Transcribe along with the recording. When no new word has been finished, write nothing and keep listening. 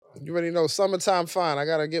You already know, summertime fine. I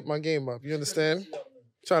gotta get my game up. You understand?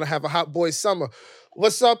 Trying to have a hot boy summer.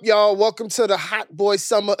 What's up, y'all? Welcome to the Hot Boy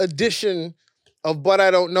Summer edition of But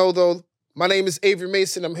I Don't Know, though. My name is Avery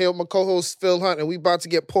Mason. I'm here with my co-host, Phil Hunt, and we about to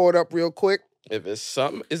get poured up real quick. If it's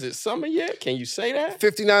summer, is it summer yet? Can you say that?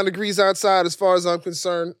 59 degrees outside as far as I'm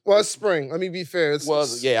concerned. Well, it's spring. Let me be fair. I was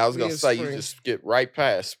going to say, spring. you just get right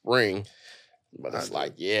past spring. But it's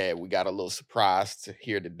like, we got a little surprise to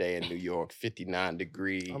here today in New York, 59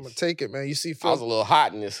 degrees. I'm going to take it, man. You see, Phil. I was a little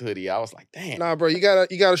hot in this hoodie. I was like, damn. Nah, bro, you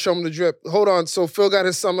gotta show him the drip. Hold on. So Phil got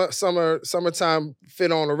his summertime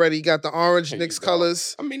fit on already. He got the orange Knicks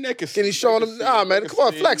colors. I mean, they can he showing them? Nah, man. Come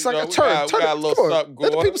on, flex. I got turn.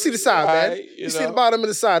 Let the people see the side, man. You see the bottom of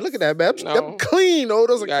the side. Look at that, man. Them clean. Oh,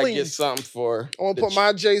 those are clean. Get something for. I want to put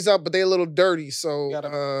my J's up, but they a little dirty. So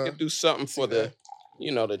gotta do something for the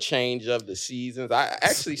change of the seasons. I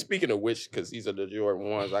actually, speaking of which, because these are the Jordan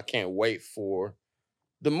ones, I can't wait for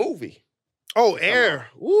the movie. Oh, Air.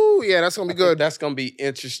 Woo, yeah, that's going to be good. That's going to be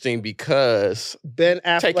interesting because Ben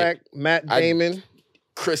Affleck, Matt Damon.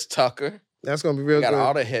 Chris Tucker. That's going to be real good. Got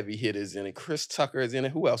all the heavy hitters in it. Chris Tucker is in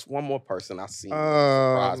it. Who else? One more person I see.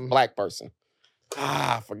 Black person.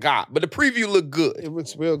 I forgot. But the preview looked good. It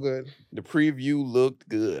looks real good. The preview looked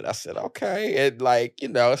good. I said, okay. And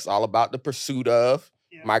it's all about the pursuit of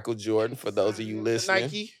Michael Jordan, for those of you listening.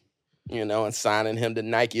 Nike. And signing him to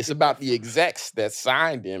Nike. It's about the execs that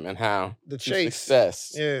signed him and how the chase.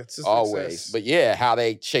 Success. Yeah, it's just always. Success. But how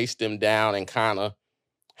they chased him down and kind of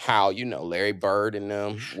how, Larry Bird and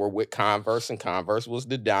them were with Converse, and Converse was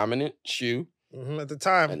the dominant shoe. At the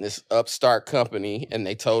time. And this upstart company, and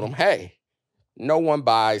they told him, hey, no one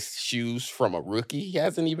buys shoes from a rookie. He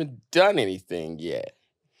hasn't even done anything yet.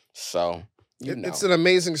 So, it's an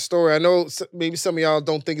amazing story. I know maybe some of y'all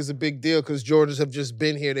don't think it's a big deal because Jordans have just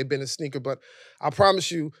been here. They've been a sneaker. But I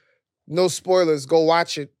promise you, no spoilers. Go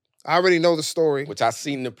watch it. I already know the story. Which I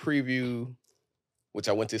seen the preview, which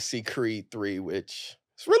I went to see Creed 3, which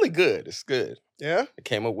it's really good. It's good. Yeah? It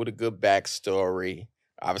came up with a good backstory.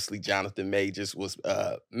 Obviously, Jonathan Majors was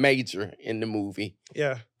major in the movie.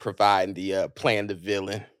 Yeah. Providing playing the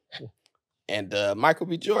villain. And Michael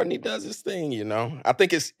B. Jordan, he does his thing, I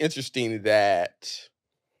think it's interesting that,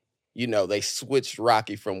 they switched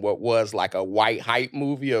Rocky from what was like a white hype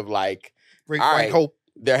movie of like, Great White Hope.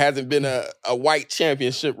 There hasn't been a white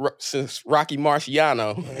championship since Rocky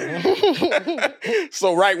Marciano.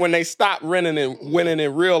 So right when they stopped winning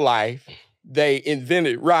in real life, they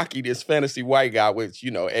invented Rocky, this fantasy white guy, which,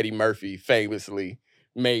 Eddie Murphy famously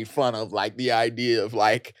made fun of, like, the idea of,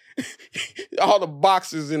 like, all the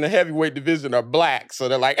boxers in the heavyweight division are black. So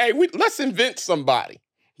they're like, hey, let's invent somebody.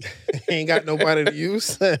 Ain't got nobody to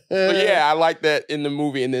use. But I like that in the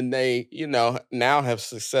movie. And then they, now have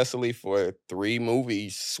successfully for 3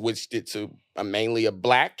 movies switched it to mainly a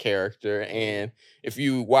black character. And if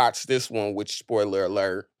you watch this one, which, spoiler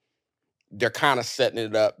alert, they're kind of setting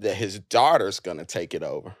it up that his daughter's going to take it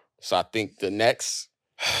over. So I think the next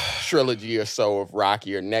trilogy or so of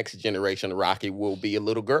Rocky, or next generation of Rocky, will be a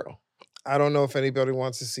little girl. I don't know if anybody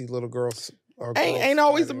wants to see little girls. Ain't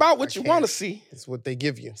always about what you want to see. It's what they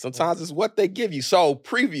give you. Sometimes it's what they give you. So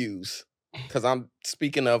previews, because I'm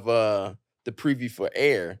speaking of the preview for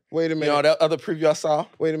Air. Wait a minute. That other preview I saw?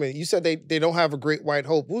 Wait a minute. You said they don't have a Great White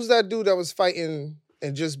Hope. Who's that dude that was fighting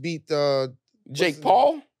and just beat Jake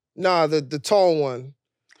Paul? Nah, the tall one.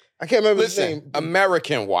 I can't remember his name.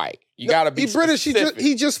 American white. You got to be British.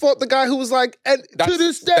 He just fought the guy who was like, to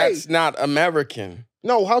this day. That's not American.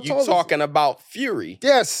 No, how tall? You talking about Fury?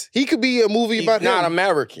 Yes, he could be a movie about him. Not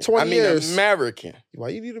American. 20 years. American. Why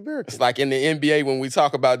you need American? It's like in the NBA when we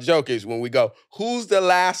talk about Jokic, when we go, who's the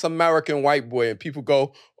last American white boy? And people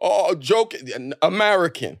go, oh, Jokic,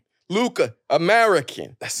 American. Luka,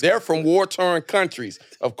 American. They're from war-torn countries.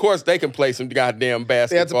 Of course, they can play some goddamn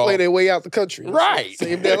basketball. They have to play their way out the country. Right.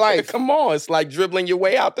 Save their life. Come on. It's like dribbling your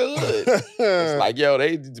way out the hood. It's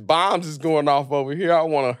like, bombs is going off over here. I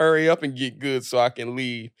want to hurry up and get good so I can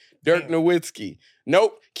leave. Dirk Nowitzki.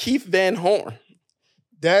 Nope. Keith Van Horn.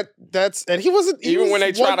 And he wasn't even when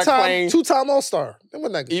they try to claim 2-time All-Star. That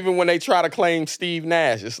wasn't that good. Even when they try to claim Steve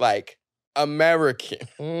Nash, it's like American.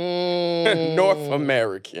 North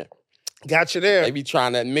American. Got you there. They be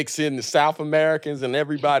trying to mix in the South Americans and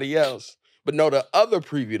everybody else. But no, the other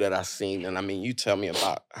preview that I seen, and I mean, you tell me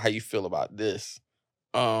about how you feel about this.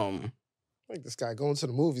 Like this guy going to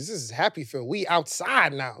the movies. This is Happy Phil. We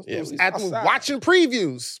outside now. Yeah, watching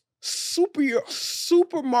previews.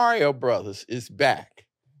 Super Mario Brothers is back.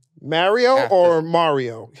 Mario or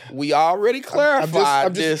Mario? We already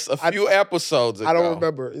clarified this a few episodes ago. I don't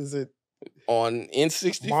remember. Is it? On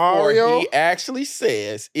N64, Mario? he actually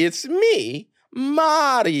says, it's me,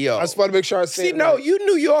 Mario. I just want to make sure I say See, it no, right. you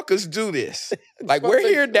New Yorkers do this. Like, we're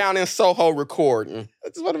here down in Soho recording. I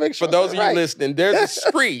just want to make sure. For those of you right. listening, there's a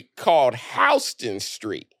street called Houston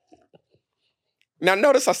Street. Now,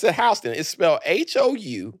 notice I said Houston. It's spelled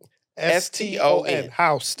Houston. Ston.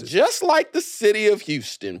 Houston. Just like the city of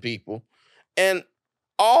Houston, people. And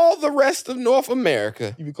all the rest of North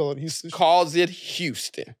America You be calling it Houston. calls it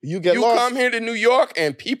Houston. You get You lost. come here to New York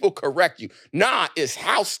and people correct you. Nah, it's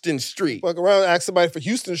Houston Street. Fuck around, ask somebody for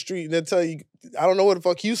Houston Street, and they'll tell you, I don't know what the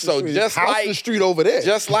fuck Houston So Street is. just Houston like- Street over there.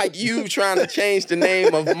 Just like you trying to change the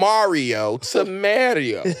name of Mario to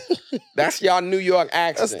Mario. That's y'all New York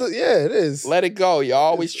That's accent. yeah, it is. Let it go. You're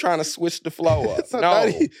always trying to switch the flow up. It's not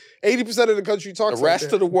No. 80% of the country talks The rest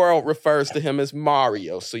like of the world refers to him as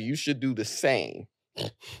Mario, so you should do the same.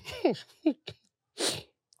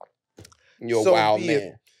 You're a So wild be it.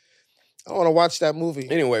 man. I want to watch that movie.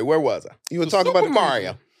 Anyway, where was I? You were So talking about Super the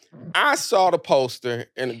Mario. I saw the poster,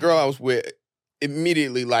 and the girl I was with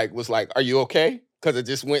immediately was like, "Are you okay?" Because it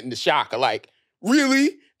just went into shock. Like,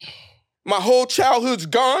 really? My whole childhood's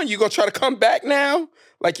gone? You gonna try to come back now?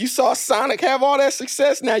 Like, you saw Sonic have all that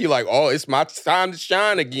success. Now you're like, oh, it's my time to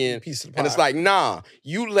shine again. Piece of the And it's pie. like, nah,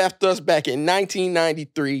 you left us back in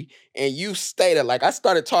 1993 and you stayed like, I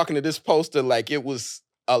started talking to this poster like it was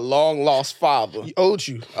a long lost father. He owed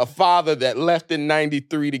you. A father that left in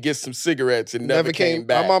 93 to get some cigarettes and never came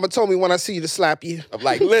back. My mama told me when I see you to slap you. I'm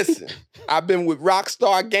like, listen, I've been with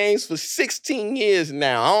Rockstar Games for 16 years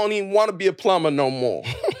now. I don't even want to be a plumber no more.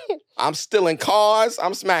 I'm stealing cars.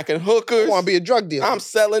 I'm smacking I hookers. want to be a drug dealer. I'm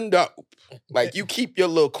selling dope. Like, you keep your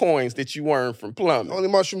little coins that you earn from The plumbing. only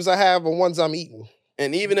mushrooms I have are ones I'm eating.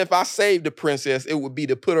 And even if I saved the princess, it would be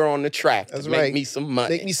to put her on the track That's to make right. me some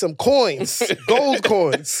money. Make me some coins. Gold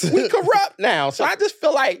coins. We corrupt now. So I just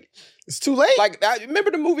feel like It's too late. I remember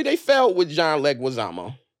the movie they failed with John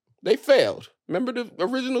Leguizamo. They failed. Remember the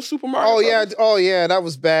original Super Mario? Oh yeah, that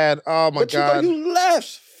was bad. Oh my But God. you left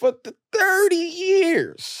for the 30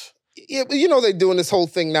 years. Yeah, but you know they're doing this whole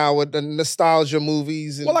thing now with the nostalgia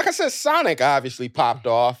movies. And Well, like I said, Sonic obviously popped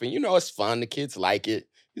off, and it's fun. The kids like it.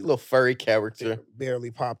 He's a little furry character. barely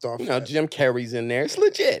popped off. Jim Carrey's in there. It's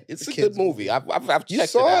legit. It's The a kids- good movie. I've You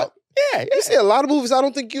checked saw it out. Yeah, You see a lot of movies I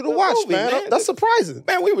don't think you'd have Good watched, movie, man. man. That's surprising.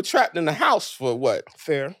 Man, we were trapped in the house for what?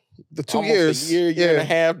 Fair. The 2 Almost years. a year and a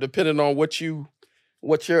half, depending on what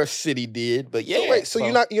your city did. But yeah. So wait, so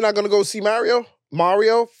you're not gonna go see Mario?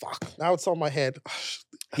 Mario? Fuck. Now it's on my head.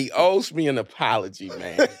 He owes me an apology,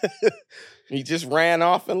 man. He just ran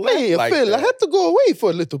off and left Hey, like Phil, that. I had to go away for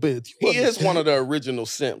a little bit. He is one of the original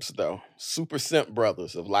simps, though. Super simp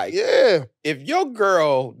brothers of like, Yeah. if your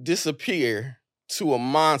girl disappear to a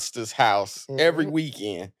monster's house every Mhm.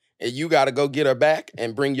 weekend and you got to go get her back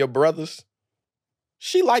and bring your brothers,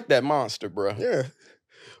 she like that monster, bro. Yeah.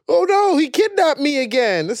 Oh no, he kidnapped me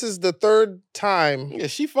again. This is the third time. Yeah,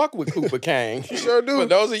 she fuck with Cooper Kang. She sure do. For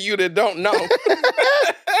those of you that don't know,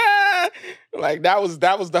 like that was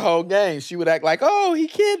the whole game. She would act like, "Oh, he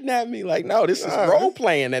kidnapped me." Like, no, this is Nah. role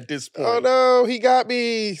playing at this point. Oh no, he got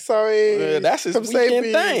me. Sorry. That's his Come save weekend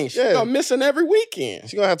me. thing. She Yeah. go missing every weekend.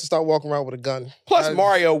 She's gonna have to start walking around with a gun. Plus,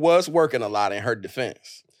 Mario was working a lot in her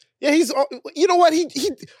defense. Yeah, he's. You know what? He.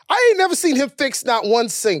 I ain't never seen him fix not one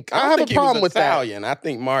sink. I don't have a think he problem was with that. Italian. I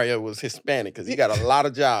think Mario was Hispanic because he got a lot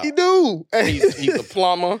of jobs. He do. He's a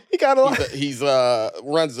plumber. He got a lot. He's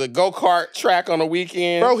runs a go-kart track on the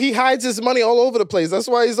weekend. Bro, he hides his money all over the place. That's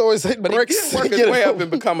why he's always hitting But he bricks. did work his way up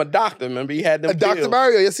and become a doctor. Remember, he had them a Dr. pills.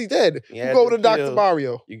 Mario. Yes, he did. He You had go the to Dr. pills.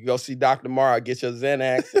 Mario. You can go see Dr. Mario, get your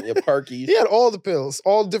Xanax and your Perkies. He had all the pills,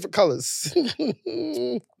 all different colors.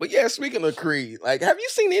 But yeah, speaking of Creed, like, have you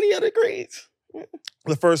seen any other Creeds?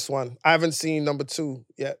 The first one. I haven't seen number 2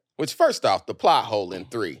 yet. Which, first off, the plot hole in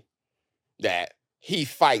 3, that he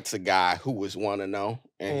fights a guy who was 1-0,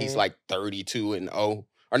 and he's Mhm. like 32-0.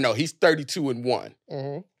 Or no, he's 32-1.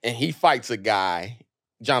 Mm-hmm. And he fights a guy,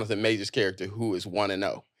 Jonathan Major's character, who is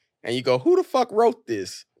 1-0. And you go, who the fuck wrote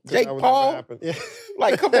this? Jake Paul? Yeah.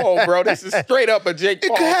 Like, come on, bro. This is straight up a Jake It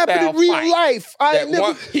Paul could happen style in real fight.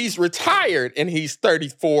 life. He's retired and he's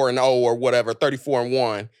 34-0 or whatever,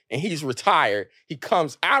 34-1, and he's retired. He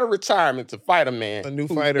comes out of retirement to fight a man, A new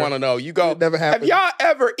who's fighter. 1-0. You go, It never have happened. y'all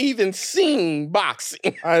ever even seen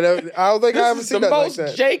boxing? I don't think I This haven't is seen the that like most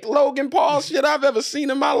that. Jake Logan Paul shit I've ever seen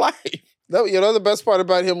in my life. The best part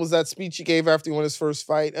about him was that speech he gave after he won his first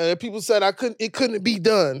fight. People said it couldn't be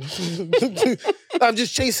done. I'm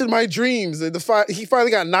just chasing my dreams. And he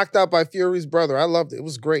finally got knocked out by Fury's brother. I loved it. It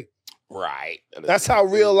was great. Right. That's how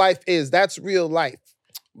real life is. That's real life.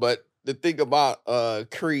 But the thing about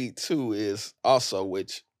Creed 2 is also,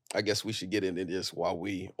 which I guess we should get into this while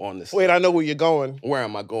we on this. Wait, I know where you're going. Where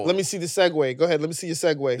am I going? Let me see the segue. Go ahead. Let me see your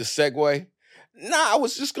segue. The segue? Nah, I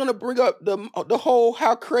was just gonna bring up the whole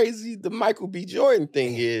how crazy the Michael B. Jordan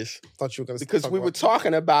thing is. Thought you were gonna because we were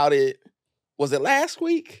talking about it. Was it last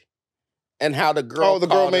week? And how the girl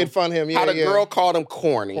made fun of him. Yeah, how the girl called him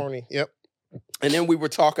corny. Corny. Yep. And then we were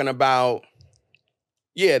talking about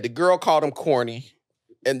the girl called him corny.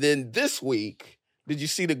 And then this week, did you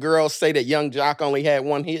see the girl say that Young Jock only had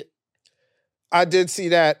one hit? I did see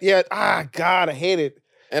that. Yeah. God, I hate it.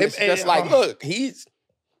 And it's just like, look,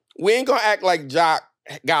 we ain't gonna act like Jock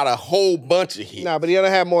got a whole bunch of hits. Nah, but he only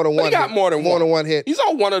had more than one. He got more than one hit. He's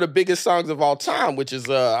on one of the biggest songs of all time, which is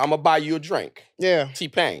 "I'ma Buy You a Drink." Yeah,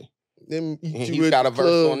 T-Pain. He's got a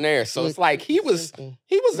verse on there, so it's like he was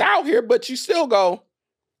out here, but you still go.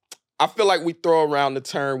 I feel like we throw around the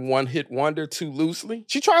term "one hit wonder" too loosely.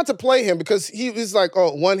 She tried to play him because he was like,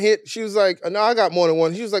 "Oh, one hit." She was like, "No, I got more than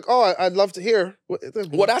one." He was like, "Oh, I'd love to hear."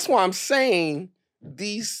 Well, that's why I'm saying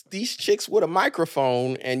these chicks with a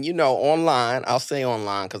microphone, and online. I'll say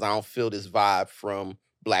online because I don't feel this vibe from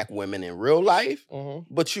Black women in real life.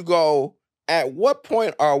 Mm-hmm. But you go, at what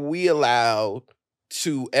point are we allowed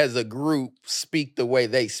to, as a group, speak the way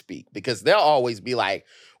they speak? Because they'll always be like,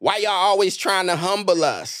 "Why y'all always trying to humble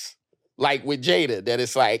us?" Like with Jada, that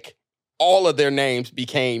it's like all of their names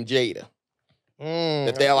became Jada.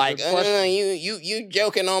 That they're like, you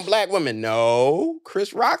joking on Black women. No,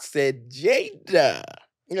 Chris Rock said Jada.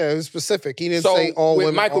 Yeah, it was specific. He didn't say all women.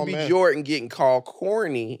 With Michael all B. men. Jordan getting called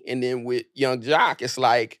corny, and then with Young Jock, it's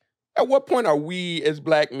like, at what point are we as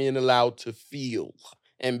Black men allowed to feel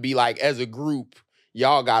and be like, as a group,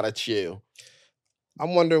 y'all gotta chill?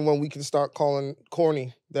 I'm wondering when we can start calling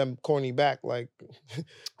them corny back. Like,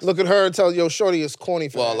 look at her and tell, yo, shorty is corny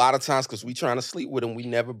for that. A lot of times, because we trying to sleep with them, we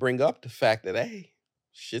never bring up the fact that, hey,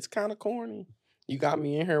 shit's kind of corny. You got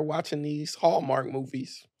me in here watching these Hallmark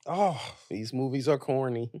movies. Oh. These movies are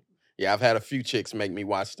corny. Yeah, I've had a few chicks make me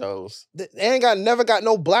watch those. They never got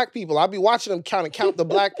no Black people. I'll be watching them count the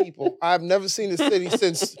Black people. I've never seen the city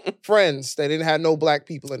since Friends. They didn't have no Black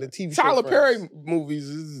people in the TV show. Tyler Perry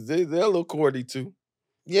movies, they're a little corny too.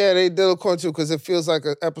 Yeah, they look corny too because it feels like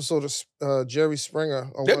an episode of Jerry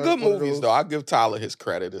Springer. They're good movies though. I give Tyler his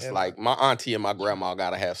credit. It's like my auntie and my grandma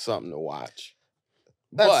gotta have something to watch.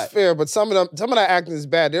 That's fair, but some of that acting is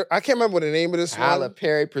bad. I can't remember the name of this one. Tyler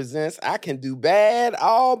Perry presents I Can Do Bad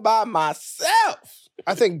All By Myself.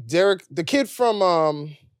 I think Derek, the kid from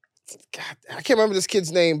God, I can't remember this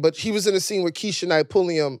kid's name, but he was in a scene with Keisha Knight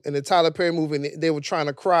Pulliam in the Tyler Perry movie, and they were trying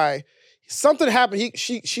to cry. Something happened.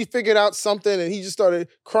 She figured out something, and he just started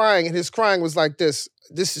crying, and his crying was like this.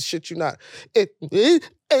 This is shit you not. I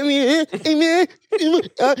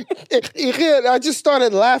just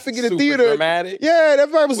started laughing in the theater. Dramatic. Yeah,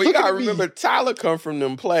 everybody was looking at me. You gotta remember, Tyler come from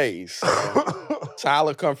them plays.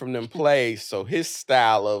 So his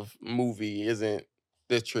style of movie isn't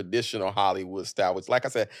the traditional Hollywood style. Which, like I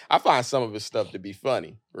said, I find some of his stuff to be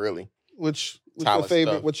funny, really. What's your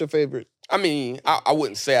favorite? Stuff. What's your favorite? I mean, I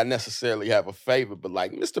wouldn't say I necessarily have a favorite, but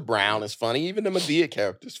like Mr. Brown is funny. Even the Madea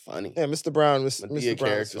character's funny. Yeah, Mr. Brown. Madea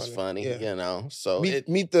character's funny. Yeah. So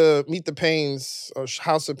meet the Pains or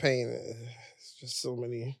House of Pain. It's just so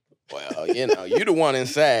many. Well, you're the one in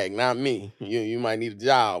SAG, not me. You might need a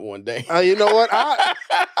job one day. You know what? How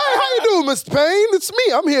you doing, Mr. Payne? It's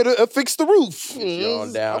me. I'm here to fix the roof. You're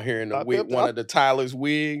on down here in the wig, one of the Tyler's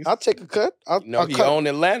wigs. I'll take a cut. He own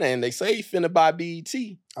Atlanta, and they say he finna buy BET.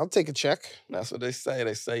 I'll take a check. That's what they say.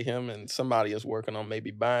 They say him and somebody is working on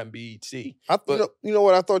maybe buying BET. You know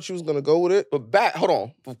what? I thought you was gonna go with it. But hold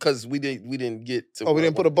on, because we didn't get to. Oh, we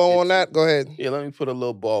didn't put a bow on that. Go ahead. Yeah, let me put a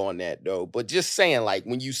little bow on that though. But just saying, like,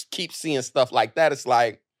 when you keep seeing stuff like that, it's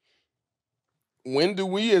like, when do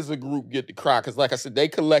we as a group get to cry? Because, like I said, they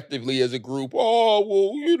collectively as a group, oh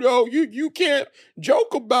well, you can't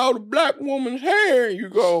joke about a Black woman's hair. You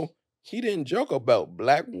go. He didn't joke about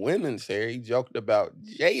Black women's hair. He joked about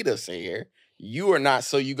Jada's hair. You are not.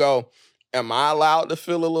 So you go, am I allowed to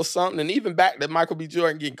feel a little something? And even back to Michael B.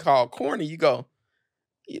 Jordan getting called corny, you go,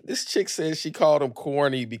 this chick says she called him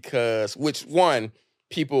corny because, which one,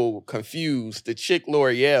 people confused. The chick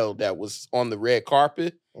L'Oreal that was on the red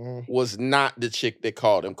carpet was not the chick that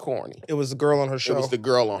called him corny. It was the girl on her show. It was the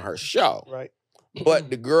girl on her show. Right. But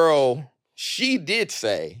the girl, she did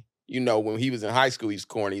say, when he was in high school, he's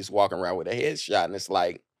corny. He's walking around with a headshot, and it's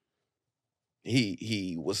like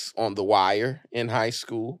he was on The Wire in high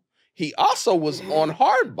school. He also was on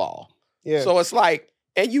Hardball. Yeah. So it's like,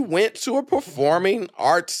 and you went to a performing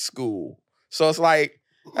arts school. So it's like,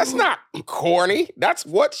 that's not corny. That's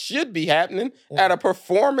what should be happening at a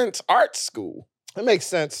performance arts school. It makes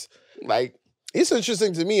sense. Like, It's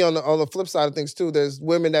interesting to me on the flip side of things too. There's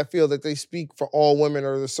women that feel that they speak for all women,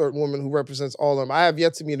 or there's certain woman who represents all of them. I have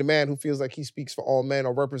yet to meet a man who feels like he speaks for all men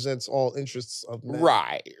or represents all interests of men.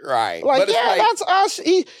 Right. Like, but yeah, that's us.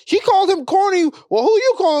 He called him corny. Well, who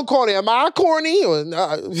you calling corny? Am I corny? Or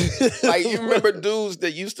like, you remember dudes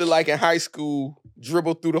that used to, like, in high school,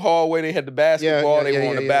 dribble through the hallway? They had the basketball. They were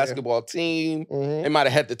on the basketball team. Mm-hmm. They might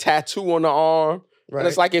have had the tattoo on the arm. Right. And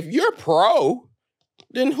it's like, if you're pro,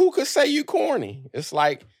 then who could say you corny? It's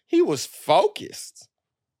like, he was focused.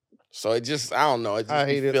 So it just, I don't know. It just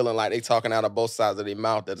be feeling like they talking out of both sides of their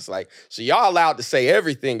mouth, that it's like, so y'all allowed to say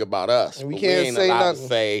everything about us, and we but can't we ain't say allowed nothing. to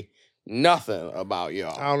say nothing about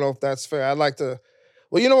y'all. I don't know if that's fair. I'd like to.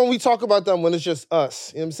 Well, you know, when we talk about them, when it's just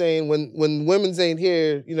us, you know what I'm saying? When women's ain't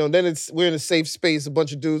here, you know, then we're in a safe space. A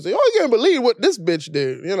bunch of dudes say, "Oh, you can't believe what this bitch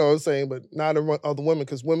did," you know what I'm saying? But not other women,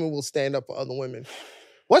 because women will stand up for other women.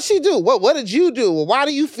 What'd she do? What did you do? Well, why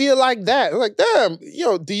do you feel like that? Like, damn,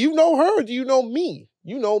 do you know her or do you know me?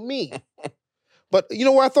 You know me. But you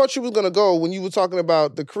know where I thought you was gonna go when you were talking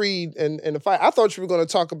about the Creed and the fight? I thought you were gonna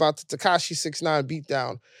talk about the Tekashi 6ix9ine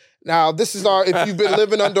beatdown. Now, this is our If You've Been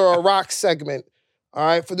Living Under a Rock segment. All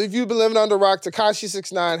right, for the If You've Been Living Under a Rock, Tekashi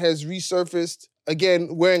 6ix9ine has resurfaced, again,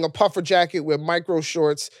 wearing a puffer jacket with micro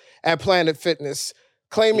shorts at Planet Fitness,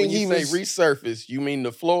 claiming when you he say was... resurface, you mean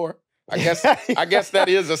the floor? I guess that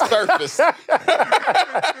is a surface. I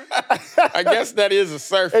guess that is a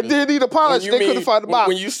surface. It didn't need a polish. They couldn't find the box.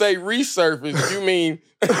 When you say resurface,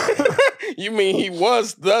 you mean he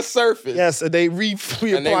was the surface. Yes, and they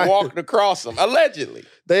and they walked across him, allegedly.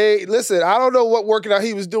 Listen, I don't know what working out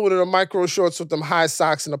he was doing in the micro shorts with them high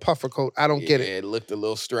socks and a puffer coat. I don't get it. It looked a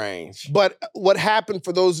little strange. But what happened,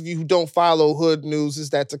 for those of you who don't follow hood news,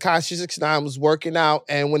 is that Tekashi 6ix9ine was working out,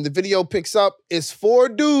 and when the video picks up, it's 4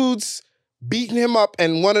 dudes beating him up,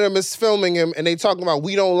 and one of them is filming him, and they talking about,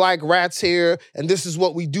 we don't like rats here, and this is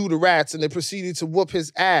what we do to rats, and they proceeded to whoop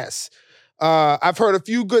his ass. I've heard a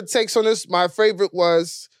few good takes on this. My favorite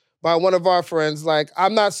was by one of our friends, like,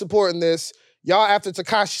 I'm not supporting this. Y'all after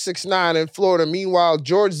Tekashi 6ix9ine in Florida. Meanwhile,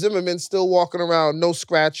 George Zimmerman still walking around, no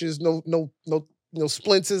scratches, no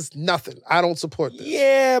splinters, nothing. I don't support this.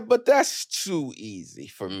 Yeah, but that's too easy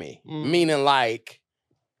for me. Meaning, like,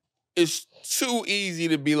 it's too easy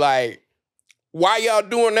to be like, why y'all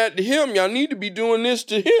doing that to him? Y'all need to be doing this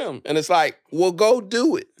to him. And it's like, well, go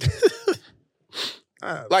do it.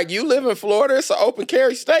 Like, you live in Florida, it's an open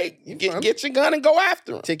carry state. You get your gun and go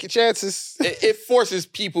after him. Take your chances. It forces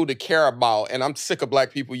people to care about, and I'm sick of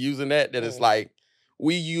black people using that it's like,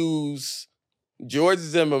 we use George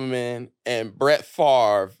Zimmerman and Brett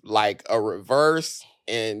Favre like a reverse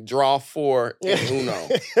and draw 4 and Uno.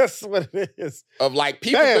 That's what it is. Of like,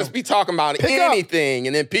 people just be talking about anything,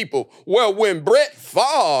 and then people, well, when Brett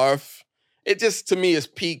Favre, it just, to me, is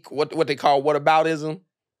peak, what they call whataboutism.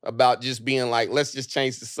 About just being like, let's just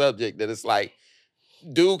change the subject. That it's like,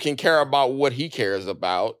 dude can care about what he cares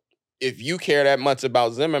about. If you care that much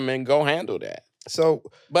about Zimmerman, go handle that. So,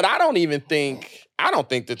 but I don't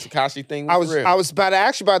think the Tekashi thing was real. I was about to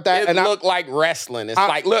ask you about that. It looked like wrestling. It's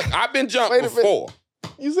like, look, I've been jumped before.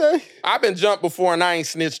 You say? I've been jumped before and I ain't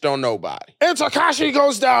snitched on nobody. And Tekashi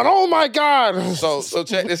goes down. Oh my God. So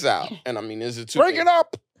check this out. And I mean, this is 2 Break it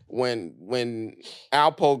up. When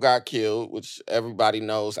Alpo got killed, which everybody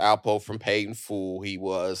knows, Alpo from Paid in Full, he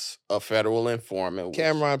was a federal informant.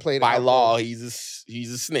 Cameron played by Alpo. law. He's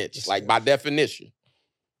a snitch, like by definition.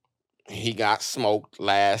 He got smoked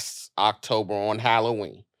last October on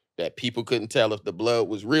Halloween. That people couldn't tell if the blood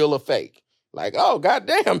was real or fake. Like, oh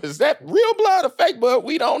goddamn, is that real blood or fake blood?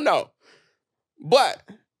 We don't know. But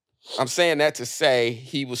I'm saying that to say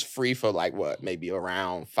he was free for like what, maybe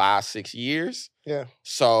around 5-6 years. Yeah.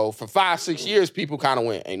 So for 5-6 years, people kind of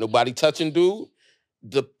went, ain't nobody touching dude.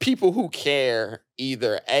 The people who care,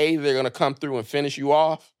 either A, they're gonna come through and finish you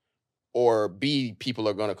off, or B, people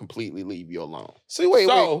are gonna completely leave you alone. So wait.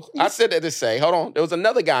 I said that to say, hold on, there was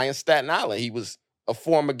another guy in Staten Island. He was a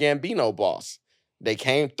former Gambino boss. They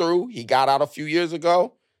came through, he got out a few years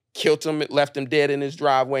ago, killed him, left him dead in his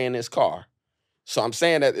driveway in his car. So I'm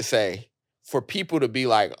saying that to say, for people to be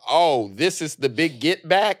like, oh, this is the big get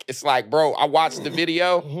back, it's like, bro, I watched the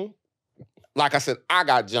video. Mm-hmm. Like I said, I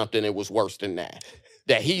got jumped and it was worse than that.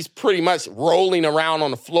 That he's pretty much rolling around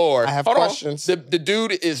on the floor. I have questions. The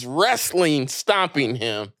dude is wrestling, stomping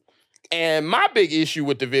him. And my big issue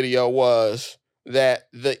with the video was that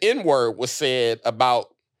the N-word was said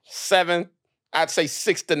about 6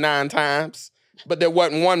 to 9 times, but there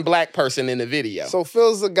wasn't one black person in the video. So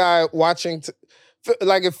Phil's the guy watching,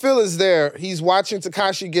 like if Phil is there, he's watching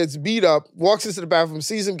Tekashi gets beat up, walks into the bathroom,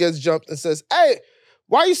 sees him, gets jumped, and says, hey,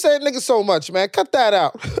 Why you saying nigga so much, man? Cut that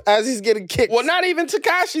out as he's getting kicked. Well, not even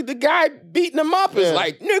Tekashi. The guy beating him up is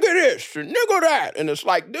like, nigga this, and nigga that. And it's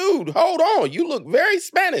like, dude, hold on. You look very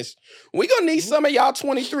Spanish. We gonna need some of y'all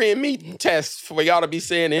 23andMe tests for y'all to be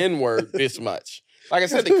saying the N-word this much. Like I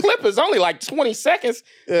said, the clip is only like 20 seconds.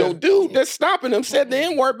 Yeah. The dude that's stopping him said the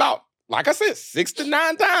N-word about, like I said, 6 to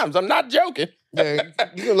 9 times. I'm not joking. Yeah,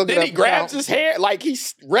 you can look Then he grabs his hair like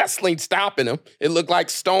he's wrestling, stopping him. It looked like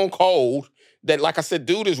Stone Cold. That, like I said,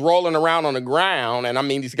 dude is rolling around on the ground, and I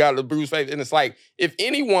mean, he's got a bruised face, and it's like, if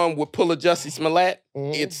anyone would pull a Jussie Smollett,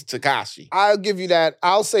 it's Tekashi. I'll give you that.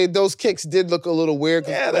 I'll say those kicks did look a little weird.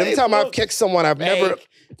 Every time I've kicked someone, I've never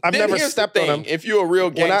stepped on them. If you're a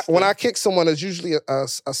real gangster. When I kick someone, it's usually a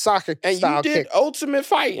soccer and style kick. And you did Ultimate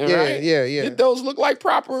Fighting, right? Yeah. Did those look like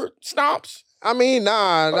proper stomps? I mean,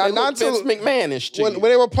 not until Vince McMahon-ish to when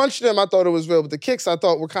they were punching him, I thought it was real, but the kicks I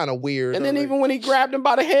thought were kind of weird. And then even when he grabbed him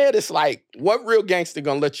by the head, it's like, what real gangster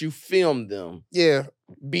gonna let you film them? Yeah,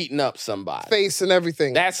 beating up somebody, face and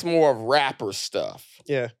everything. That's more of rapper stuff.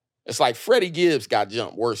 Yeah, it's like Freddie Gibbs got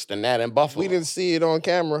jumped worse than that in Buffalo. We didn't see it on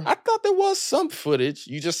camera. I thought there was some footage.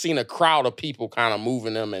 You just seen a crowd of people kind of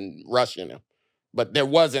moving him and rushing him. But there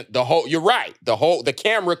wasn't the whole, you're right, the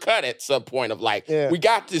camera cut at some point of like, we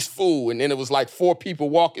got this fool, and then it was like 4 people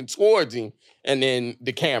walking towards him, and then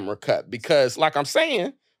the camera cut. Because, like I'm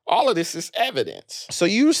saying, all of this is evidence. So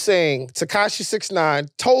you saying Tekashi 6ix9ine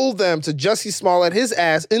told them to Jussie Smollett his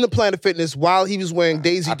ass in the Planet Fitness while he was wearing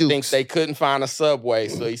Daisy Dukes? I think they couldn't find a Subway,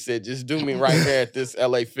 so he said, just do me right there at this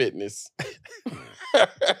LA Fitness.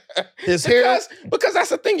 Because that's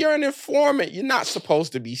the thing, you're an informant. You're not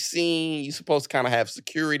supposed to be seen. You're supposed to kind of have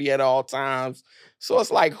security at all times. So it's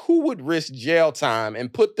like, who would risk jail time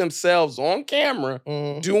and put themselves on camera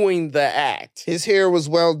doing the act? His hair was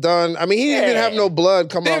well done. I mean, he didn't even have no blood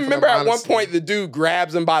come off. Remember at one point, the dude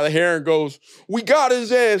grabs him by the hair and goes, we got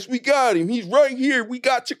his ass. We got him. He's right here. We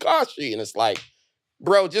got Tekashi. And it's like,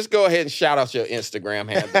 bro, just go ahead and shout out your Instagram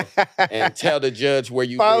handle and tell the judge where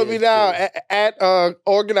you follow me now at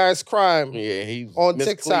Organized Crime. Yeah, he's on Ms.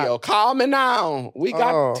 TikTok. Cleo. Call me now. We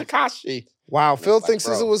got Tekashi. Wow, Phil thinks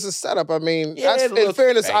it was a setup. I mean, in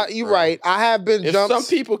fairness, you're right. I have been jumped. If some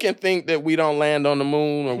people can think that we don't land on the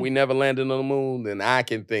moon or we never landed on the moon, then I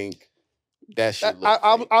can think that shit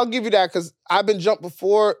I'll give you that because I've been jumped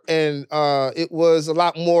before and it was a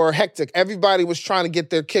lot more hectic. Everybody was trying to get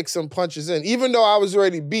their kicks and punches in. Even though I was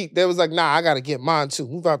already beat, they was like, nah, I got to get mine too.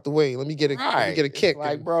 Move out the way. Let me get a kick.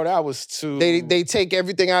 Like, bro, that was too... They take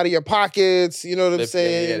everything out of your pockets. You know what I'm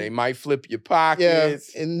saying? Yeah, they might flip your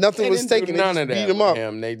pockets. Yeah, and nothing was taken. None of that. Beat him up.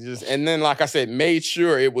 They just... And then, like I said, made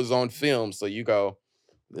sure it was on film. So you go,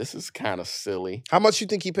 this is kind of silly. How much you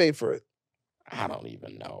think he paid for it? I don't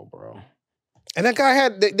even know, bro. And that guy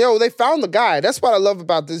they found the guy. That's what I love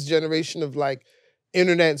about this generation of like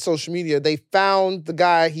internet and social media. They found the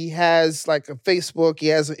guy. He has like a Facebook. He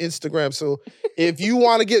has an Instagram. So if you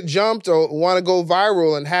want to get jumped or want to go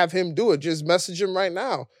viral and have him do it, just message him right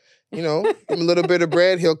now. You know, give him a little bit of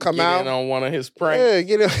bread. He'll come out. Get in on one of his pranks. Yeah,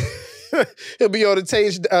 get him. He'll be on the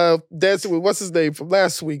stage dancing with what's his name from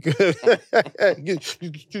last week. Yeah,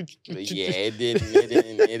 it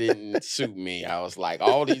didn't suit me. I was like,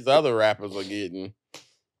 all these other rappers are getting.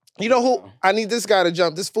 You know who? I need this guy to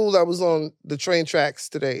jump. This fool that was on the train tracks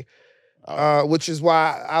today, which is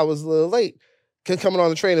why I was a little late. Coming on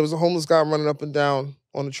the train, there was a homeless guy running up and down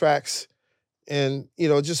on the tracks. And, you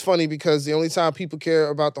know, just funny because the only time people care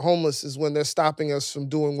about the homeless is when they're stopping us from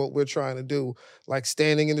doing what we're trying to do, like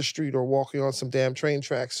standing in the street or walking on some damn train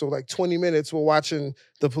tracks. So like 20 minutes, we're watching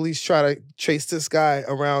the police try to chase this guy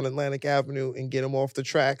around Atlantic Avenue and get him off the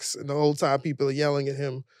tracks. And the whole time people are yelling at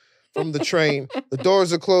him from the train. The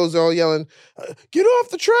doors are closed, they're all yelling, get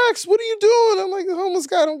off the tracks, what are you doing? I'm like, the homeless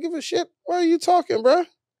guy don't give a shit. Why are you talking, bro?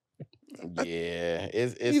 Yeah,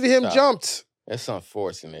 it's either him jumped. It's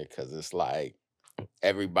unfortunate because it's like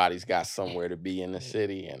everybody's got somewhere to be in the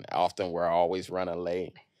city, and often we're always running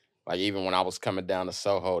late. Like even when I was coming down to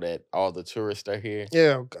Soho, that all the tourists are here.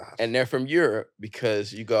 Yeah, oh God. And they're from Europe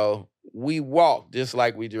because you go, we walk just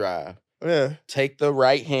like we drive. Yeah. Take the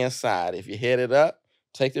right-hand side. If you head it up,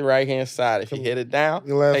 take the right-hand side. If you head it down,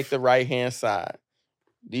 take the right-hand side.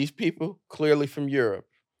 These people, clearly from Europe,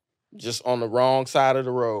 just on the wrong side of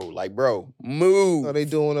the road. Like, bro, move. Are they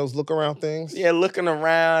doing those look around things? Yeah, looking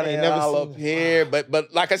around and all up here. But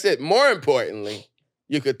like I said, more importantly,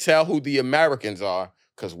 you could tell who the Americans are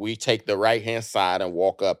because we take the right-hand side and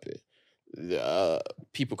walk up it.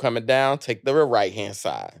 People coming down, take the right-hand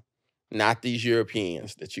side. Not these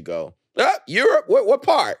Europeans that you go, Europe? What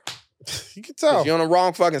part? You can 'Cause tell. you're on the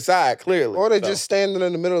wrong fucking side, clearly. Or they're So, just standing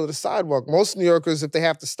in the middle of the sidewalk. Most New Yorkers, if they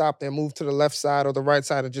have to stop, they move to the left side or the right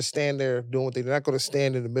side and just stand there doing what they're not going to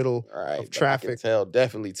stand in the middle right, of but I can traffic.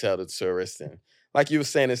 definitely tell the tourists. And like you were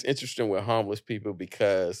saying, it's interesting with homeless people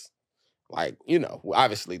because, like,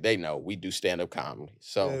 obviously they know we do stand-up comedy.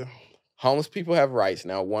 So Yeah. homeless people have rights.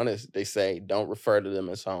 Now, one is they say don't refer to them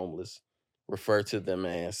as homeless. Refer to them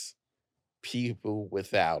as people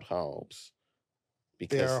without homes. They are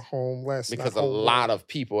Because homeless, not because a home lot more. of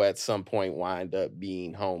people at some point wind up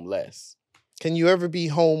being homeless. Can you ever be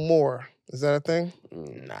home more? Is that a thing?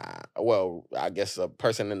 Nah. Well, I guess a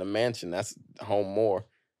person in a mansion, that's home more.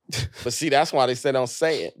 But see, that's why they say don't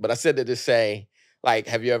say it. But I said that to say, like,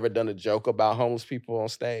 have you ever done a joke about homeless people on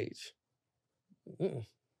stage? Mm-mm.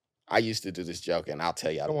 I used to do this joke, and I'll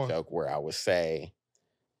tell y'all Go the on. joke where I would say,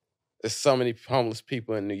 there's so many homeless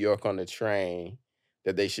people in New York on the train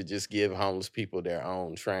that they should just give homeless people their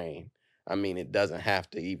own train. I mean, it doesn't have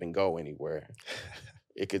to even go anywhere.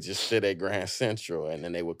 It could just sit at Grand Central, and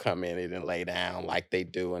then they would come in and lay down like they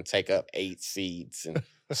do and take up 8 seats and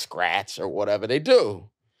scratch or whatever they do.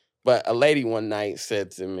 But a lady one night said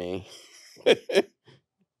to me,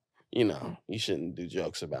 you shouldn't do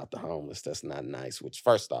jokes about the homeless. That's not nice. Which,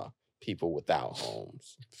 first off, people without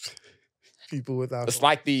homes. People without It's homes.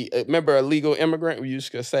 like remember illegal immigrant? We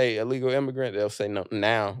used to say illegal immigrant. They'll say no.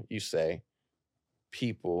 Now you say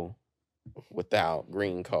people without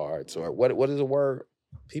green cards, or what is the word?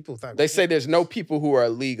 People without. They say there's no people who are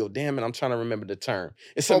illegal. Damn it, I'm trying to remember the term.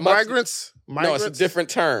 It's Oh, migrants? No, it's a different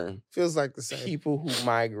term. Feels like the same. People who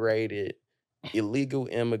migrated, illegal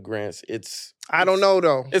immigrants. I don't know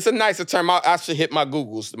though. It's a nicer term. I should hit my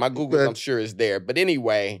Googles. My Googles, But- I'm sure, is there. But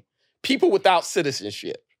anyway, people without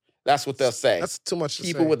citizenship. That's what they'll say. That's too much to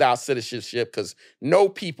People say. without citizenship, because no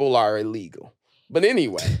people are illegal. But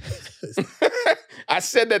anyway, I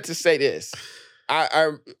said that to say this.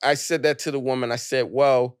 I said that to the woman. I said,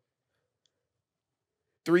 well,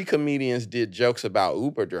 3 comedians did jokes about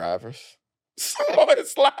Uber drivers. So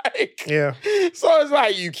it's like, Yeah. So it's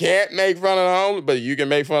like you can't make fun of the homeless, but you can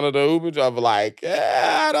make fun of the Uber driver. Like,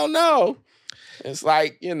 I don't know. It's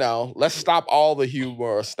like, let's stop all the humor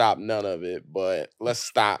or stop none of it, but let's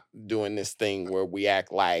stop doing this thing where we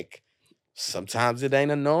act like sometimes it ain't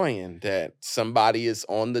annoying that somebody is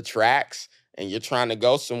on the tracks and you're trying to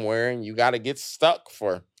go somewhere and you got to get stuck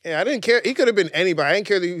for. Yeah, I didn't care. He could have been anybody. I didn't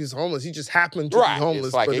care that he was homeless. He just happened to Right. be homeless,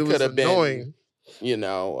 It's like but it was could have annoying. been,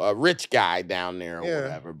 a rich guy down there or Yeah.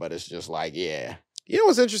 whatever, but it's just like, yeah. You know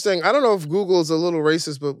what's interesting? I don't know if Google's a little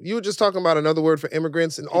racist, but you were just talking about another word for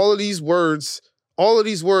immigrants, and all of these words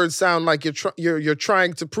sound like you're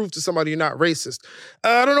trying to prove to somebody you're not racist.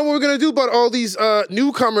 I don't know what we're gonna do about all these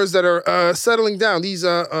newcomers that are settling down. These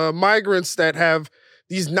migrants that have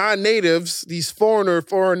these non-natives, these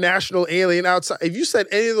foreign national alien outside. If you said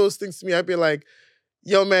any of those things to me, I'd be like,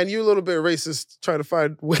 "Yo, man, you a little bit racist. Trying to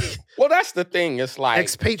find Well, that's the thing. It's like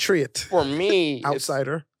expatriate for me,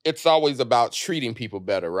 outsider." it's always about treating people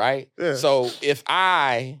better, right? Yeah. So if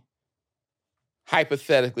I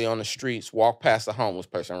hypothetically on the streets walk past a homeless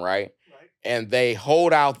person, right? And they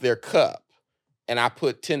hold out their cup and I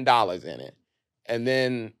put $10 in it. And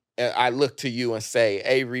then I look to you and say,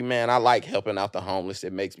 Avery, man, I like helping out the homeless.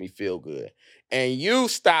 It makes me feel good. And you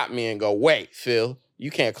stop me and go, wait, Phil,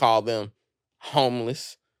 you can't call them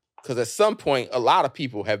homeless. Because at some point, a lot of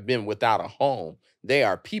people have been without a home. They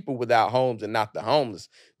are people without homes and not the homeless.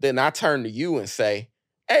 Then I turn to you and say,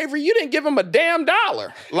 Avery, you didn't give him a damn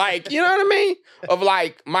dollar. Like, you know what I mean? Of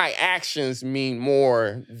like, my actions mean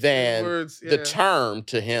more than the term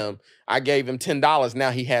to him. I gave him $10.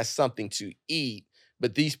 Now he has something to eat.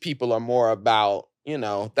 But these people are more about,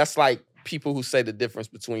 that's like people who say the difference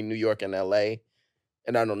between New York and LA.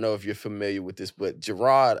 And I don't know if you're familiar with this, but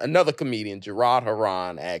another comedian, Gerard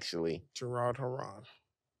Haran, actually. Gerard Haran.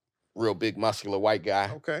 Real big, muscular white guy.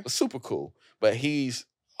 Okay. Super cool. But he's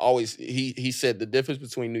always, he said the difference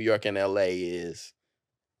between New York and LA is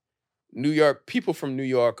people from New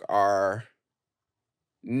York are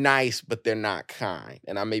nice, but they're not kind.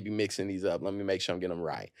 And I may be mixing these up. Let me make sure I'm getting them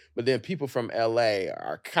right. But then people from LA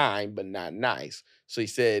are kind, but not nice. So he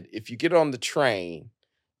said, if you get on the train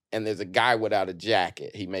and there's a guy without a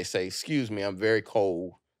jacket, he may say, excuse me, I'm very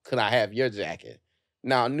cold. Could I have your jacket?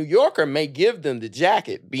 Now, a New Yorker may give them the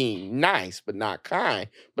jacket being nice, but not kind,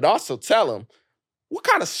 but also tell them, what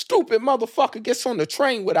kind of stupid motherfucker gets on the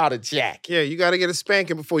train without a jacket? Yeah, you got to get a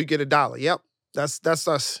spanking before you get $1. Yep. That's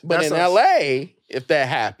us. But that's in us. LA, if that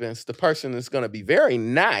happens, the person is going to be very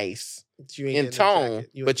nice in tone,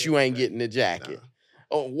 but you ain't getting the jacket. Nah.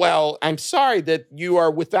 Oh, well, I'm sorry that you are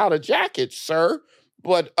without a jacket, sir,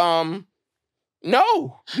 but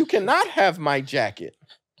No, you cannot have my jacket.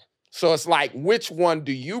 So it's like, which one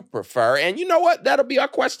do you prefer? And you know what? That'll be our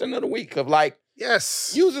question of the week of like,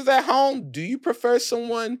 Yes. users at home, do you prefer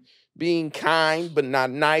someone being kind but not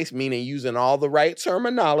nice, meaning using all the right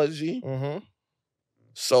terminology? Mm-hmm.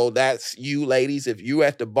 So that's you, ladies. If you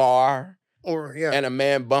at the bar Or, yeah. and a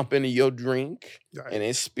man bump into your drink Right. and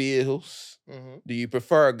it spills, Mm-hmm. do you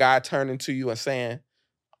prefer a guy turning to you and saying,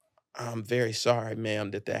 I'm very sorry,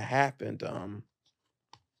 ma'am, that happened.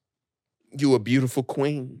 You a beautiful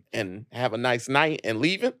queen and have a nice night and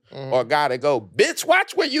leaving? Mm-hmm. Or a guy that go, bitch,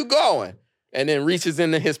 watch where you going. And then reaches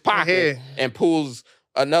into his pocket and pulls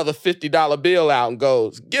another $50 bill out and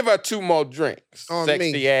goes, give her 2 more drinks. On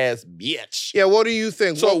Sexy me. ass bitch. Yeah, what do you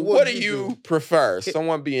think? So what do do you prefer?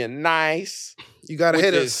 Someone being nice, You got to with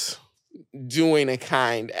hit this us. doing a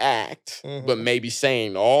kind act, but maybe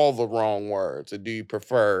saying all the wrong words? Or do you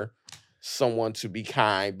prefer someone to be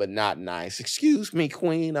kind but not nice? Excuse me,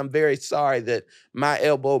 queen, I'm very sorry that my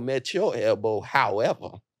elbow met your elbow. However,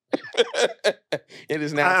 it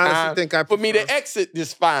is now I honestly time think for me to exit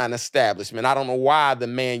this fine establishment. I don't know why the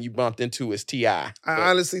man you bumped into is T.I. I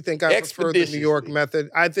honestly think I prefer the New York expeditiously. method.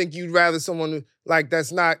 I think you'd rather someone who, like,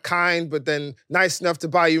 that's not kind, but then nice enough to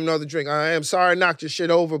buy you another drink. I am sorry I knocked your shit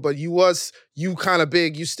over, but you kind of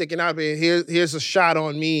big, you sticking out here. Here's a shot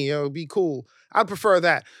on me. Be cool. I prefer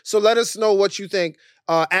that. So let us know what you think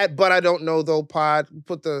at But I Don't Know Though Pod.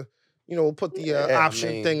 Put the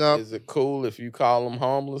option thing up. Is it cool if you call them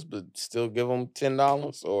homeless but still give them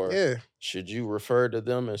 $10? Or Yeah. should you refer to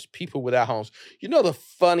them as people without homes? You know, the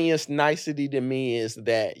funniest nicety to me is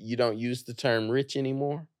that you don't use the term rich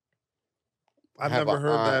anymore. I've I have never an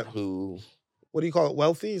heard aunt that. who What do you call it?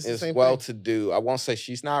 Wealthy? It's the is same thing. well-to-do. I won't say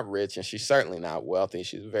she's not rich, and she's certainly not wealthy.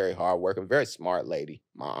 She's a very hardworking, very smart lady,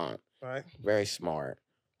 my aunt. Right. Very smart.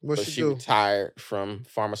 What But she she do? retired from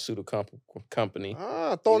pharmaceutical company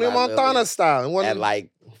Tony Eli Montana Lilly style. at like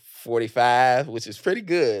 45, which is pretty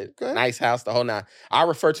good. Okay. Nice house, the whole nine. I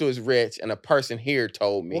refer to as rich, and a person here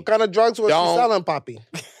told me What kind of drugs was she Don't- selling, Poppy?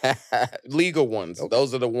 legal ones. Okay.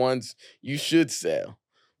 Those are the ones you should sell.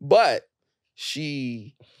 But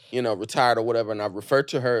she, retired or whatever, and I referred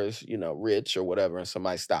to her as, rich or whatever, and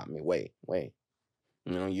somebody stopped me. Wait.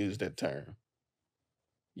 You don't use that term.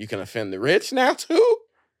 You can offend the rich now too?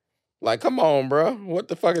 Like, come on, bro. What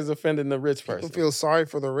the fuck is offending the rich person? People feel sorry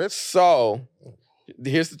for the rich. So,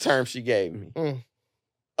 here's the term she gave me. Mm.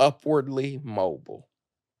 Upwardly mobile.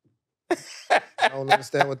 I don't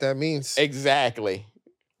understand what that means. Exactly.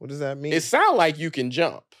 What does that mean? It sounds like you can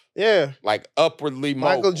jump. Yeah. Like upwardly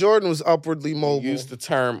mobile. Michael Jordan was upwardly mobile. Use the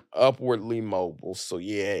term upwardly mobile. So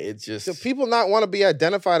yeah, it just Do people not want to be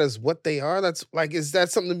identified as what they are? That's like, is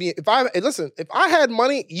that something to be? If I had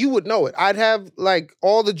money, you would know it. I'd have like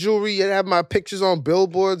all the jewelry. I'd have my pictures on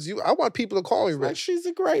billboards. I want people to call me like, rich. she's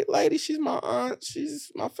a great lady. She's my aunt.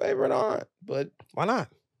 She's my favorite aunt. But Why not?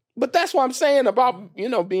 that's what I'm saying about,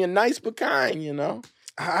 being nice but kind,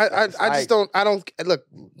 I just don't. I don't look.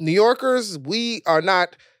 New Yorkers, we are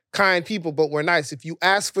not kind people, but we're nice. If you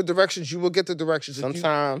ask for directions, you will get the directions. If you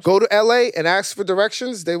Sometimes go to LA and ask for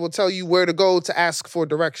directions, they will tell you where to go to ask for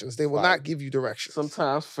directions. They will Right. not give you directions.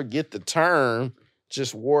 sometimes forget the term.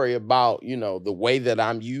 Just worry about, the way that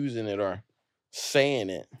I'm using it or saying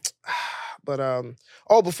it. But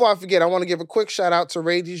before I forget, I want to give a quick shout out to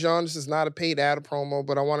Ray Dijon. This is not a paid ad promo,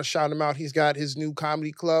 but I want to shout him out. He's got his new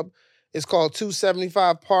comedy club. It's called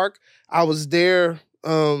 275 Park. I was there.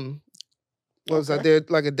 I there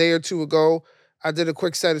like a day or two ago? I did a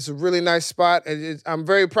quick set. It's a really nice spot, and I'm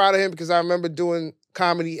very proud of him because I remember doing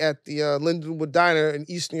comedy at the Lindenwood Diner in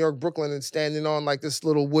East New York, Brooklyn, and standing on like this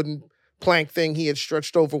little wooden plank thing he had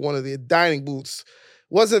stretched over one of the dining booths.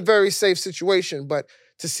 Wasn't a very safe situation, but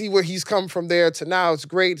to see where he's come from there to now, it's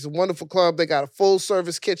great. It's a wonderful club. They got a full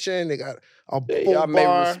service kitchen. They got a full Y'all may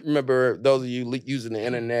bar. remember, those of you using the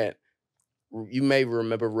internet, you may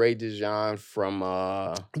remember Ray Dijon from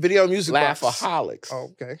Video music box. Laughaholics. Oh,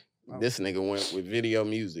 okay. This nigga went with Video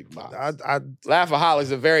Music Box. I Laughaholics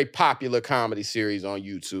is a very popular comedy series on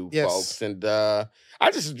YouTube, Yes. folks. And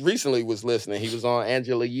I just recently was listening. He was on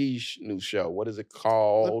Angela Yee's new show. What is it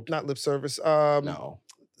called? not lip service. No.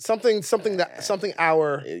 Something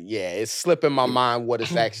hour. Yeah, it's slipping my mind what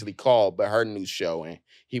it's actually called, but her new show, and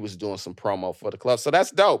he was doing some promo for the club. So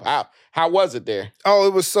that's dope. How was it there? Oh,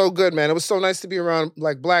 it was so good, man. It was so nice to be around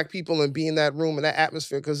like black people and be in that room and that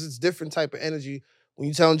atmosphere because it's different type of energy when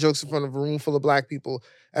you're telling jokes in front of a room full of black people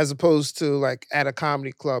as opposed to like at a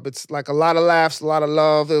comedy club. It's like a lot of laughs, a lot of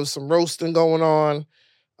love. There was some roasting going on.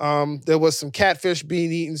 There was some catfish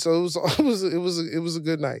being eaten. So it was a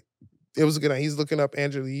good night. It was a good night. He's looking up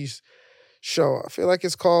Angela Yee's show. I feel like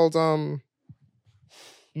it's called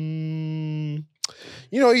You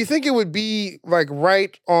think it would be like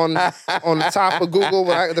right on the top of Google,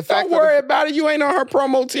 but the fact don't worry about it. You ain't on her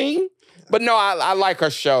promo team. But no, I like her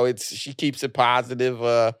show. She keeps it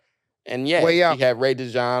positive. And yeah, Way she Up. had Ray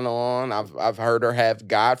DeJean on. I've heard her have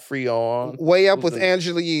Godfrey on. Way Up with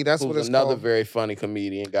Angela Yee. That's what it's another called. very funny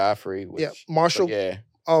comedian, Godfrey. Marshall. Yeah.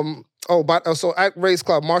 So at Ray's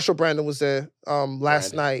Club, Marshall Brandon was there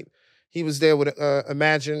last night. He was there with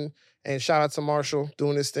Imagine, and shout out to Marshall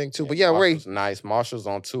doing this thing too. But yeah, Marshall's Ray. nice. Marshall's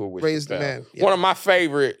on tour with Ray's Chappelle. the man. Yeah. One of my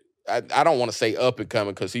favorite. I don't want to say up and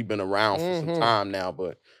coming because he's been around for some time now,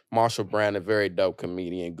 but Marshall Brandon, very dope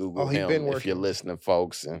comedian. Google him if you're listening,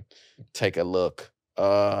 folks, and take a look.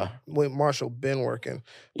 With Marshall been working,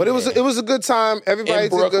 but it was a good time. Everybody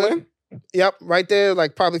did good. Yep, right there,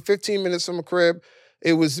 like probably 15 minutes from the crib.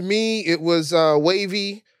 It was me. It was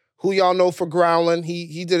Wavy, who y'all know for Growlin'.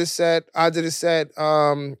 He did a set. I did a set.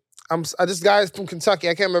 This guy's from Kentucky.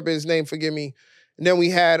 I can't remember his name. Forgive me. And then we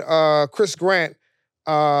had Chris Grant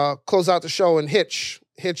close out the show, and Hitch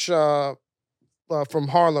from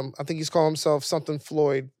Harlem. I think he's called himself something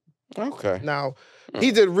Floyd. Okay. Now,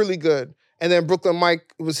 he did really good. And then Brooklyn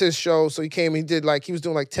Mike, it was his show, so he came, he was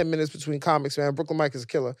doing like 10 minutes between comics, man. Brooklyn Mike is a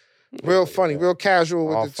killer. Real funny, real casual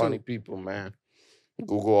with all it, funny too. People, man.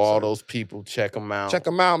 Google all those people, check them out. Check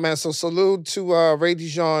them out, man. So salute to Ray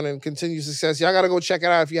DeJean and continued success. Y'all got to go check it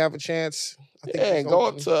out if you have a chance. And go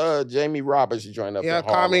up to Jamie Roberts, join up in Harlem.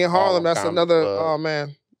 Comedy in Harlem. That's another, Club. Oh,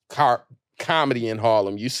 man. Comedy in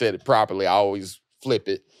Harlem. You said it properly. I always flip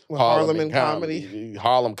it. Harlem and Comedy.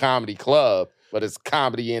 Harlem Comedy Club, but it's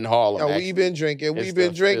Comedy in Harlem. Yeah, we've been drinking. We've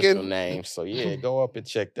been drinking. Name. So yeah, go up and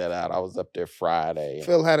check that out. I was up there Friday.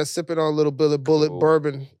 Phil had us sipping on a little Bullet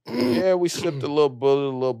bourbon. Yeah, we sipped a little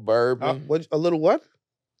bourbon. A little what?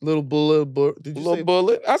 Little Bullet. Did you say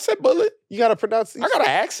Bullet? I said Bullet. You got to pronounce it. I got an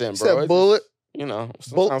accent, bro. You said Bullet.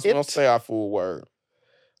 Sometimes we don't say our full word.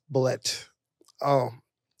 Bullet. Oh.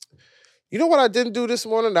 You know what I didn't do this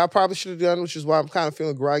morning that I probably should have done, which is why I'm kind of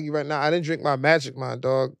feeling groggy right now? I didn't drink my Magic Mind,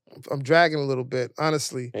 dog. I'm dragging a little bit,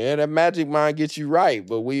 honestly. Yeah, that Magic Mind gets you right,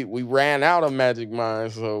 but we ran out of Magic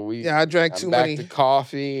Mind, so I drank too many. Back to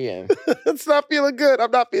coffee, and it's not feeling good.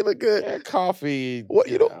 I'm not feeling good. Yeah, coffee. What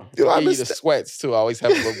you know? I miss the sweats too. I always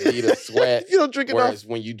have a little bit of sweat. You don't drink enough. Whereas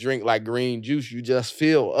when you drink like green juice, you just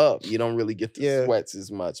feel up. You don't really get the sweats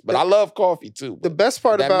as much. But I love coffee too. The best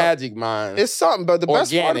part about Magic Mind, it's something. But the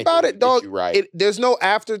best part about it, dog, there's no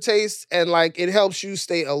aftertaste, and like it helps you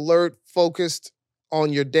stay alert, focused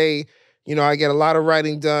on your day. I get a lot of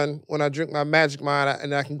writing done when I drink my Magic Mind,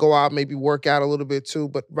 and I can go out, maybe work out a little bit too.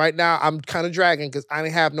 But right now, I'm kind of dragging because I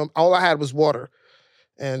didn't have all I had was water.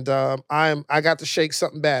 And I got to shake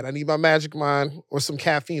something bad. I need my Magic Mind or some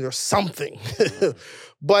caffeine or something.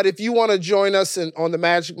 But if you want to join us on the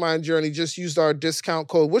Magic Mind journey, just use our discount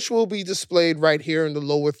code, which will be displayed right here in the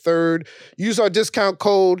lower third. Use our discount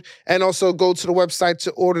code and also go to the website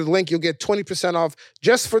to order the link. You'll get 20% off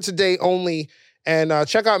just for today only. And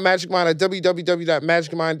check out Magic Mind at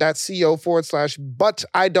www.magicmind.co/but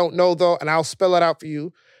I don't know though, and I'll spell it out for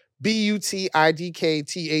you.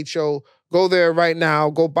 BUTIDKTHO. Go there right now.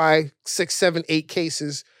 Go buy 6, 7, 8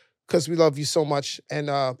 cases because we love you so much. And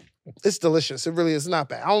it's delicious. It really is not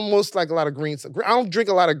bad. I almost like a lot of greens. I don't drink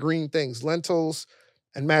a lot of green things. Lentils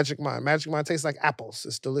and Magic Mind. Magic Mind tastes like apples.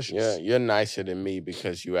 It's delicious. Yeah, you're nicer than me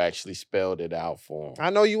because you actually spelled it out for them. I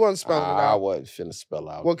know you wasn't spelling it out. I wasn't finna spell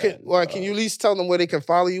out. Can you at least tell them where they can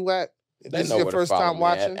follow you at? If this is your first time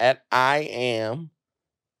watching? At I am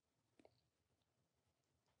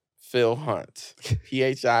Phil Hunt.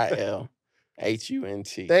 PHILHUNT.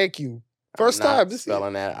 Thank you. First time. This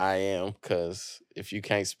spelling that I am, because if you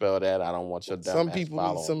can't spell that, I don't want your dumb Some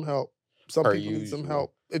people need some help. Some people need some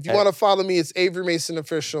help. If you want to follow me, it's Avery Mason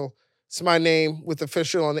Official. It's my name with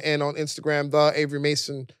official on the end on Instagram, the Avery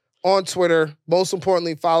Mason. On Twitter, most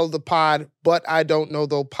importantly, follow the pod, but I don't know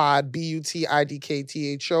though pod,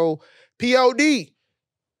 BUTIDKTHO POD.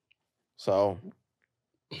 So,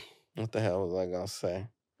 what the hell was I gonna say?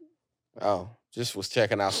 Oh, just was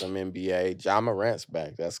checking out some NBA. Ja Morant's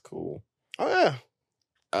back. That's cool. Oh yeah.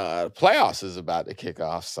 The playoffs is about to kick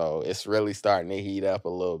off, so it's really starting to heat up a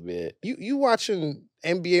little bit. You watching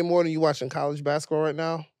NBA more than you watching college basketball right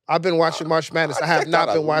now? I've been watching March Madness. I have not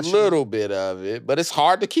been watching a little bit of it, but it's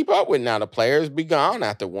hard to keep up with now. The players be gone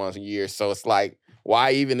after 1 year, so it's like,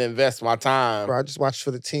 why even invest my time? Bro, I just watched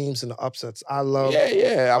for the teams and the upsets. I love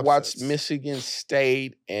I watched Michigan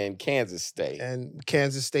State and Kansas State. And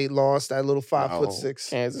Kansas State lost that little 5'6".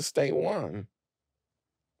 Kansas State won.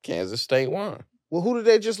 Kansas State won. Well, who did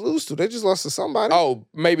they just lose to? They just lost to somebody. Oh,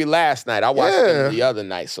 maybe last night. I watched them the other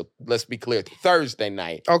night. So let's be clear. Thursday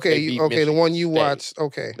night. Okay, the one you watched.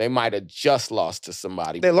 Okay. They might have just lost to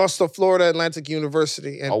somebody. They lost to Florida Atlantic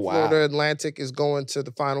University, and Florida Atlantic is going to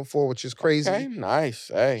the Final Four, which is crazy. Okay, nice.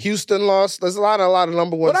 Hey. Houston lost. There's a lot of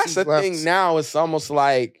number one But seeds that's the left. thing now. It's almost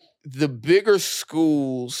like the bigger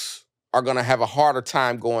schools are going to have a harder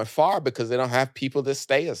time going far because they don't have people that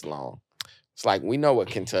stay as long. It's like we know what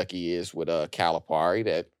Kentucky is with Calipari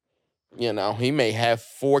that, you know, he may have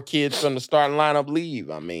 4 kids from the starting lineup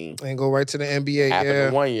leave. I mean. And go right to the NBA, happened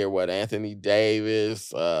in 1 year. What, Anthony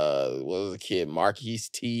Davis, what was the kid? Marquise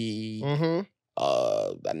T.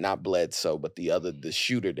 Not Bledsoe, but the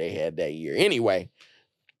shooter they had that year. Anyway,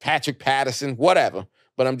 Patrick Patterson, whatever.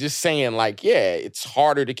 But I'm just saying, like, yeah, it's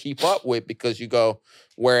harder to keep up with because you go,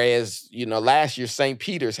 whereas, you know, last year St.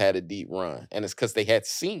 Peter's had a deep run, and it's because they had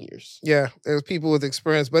seniors. Yeah, there's people with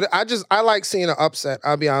experience. But I like seeing an upset.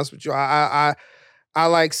 I'll be honest with you. I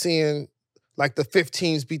like seeing, like, the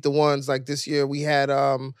 15s beat the ones. Like this year we had,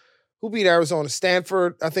 who beat Arizona?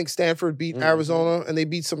 Stanford. I think Stanford beat Arizona, and they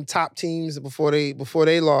beat some top teams before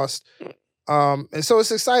they lost. And so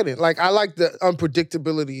it's exciting. Like, I like the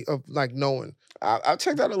unpredictability of, like, knowing. I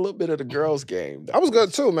checked out a little bit of the girls' game. That was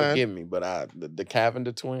good too, man. Forgive me, but the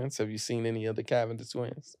Cavendish twins. Have you seen any of the Cavendish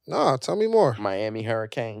twins? No, tell me more. Miami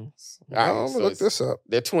Hurricanes. No, I'm gonna look this up.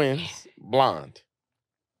 They're twins, blonde,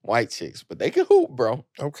 white chicks, but they can hoop, bro.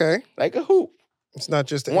 Okay, they can hoop. It's not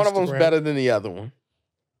just one of them's better than the other one,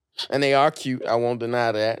 and they are cute. I won't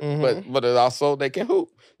deny that. But it also they can hoop.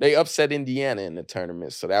 They upset Indiana in the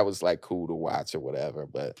tournament, so that was like cool to watch or whatever.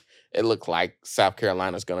 But it looked like South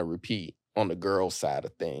Carolina's gonna repeat on the girls' side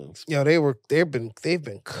of things. Yo, they've been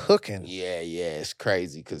cooking. Yeah, it's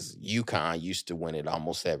crazy because UConn used to win it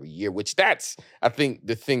almost every year, which that's, I think,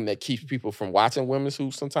 the thing that keeps people from watching women's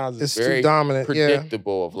hoops sometimes is very too dominant,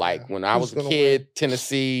 predictable. Of like when I was a kid,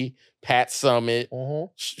 Tennessee, Pat Summitt,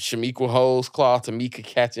 Shamiqua Holdsclaw, Tamika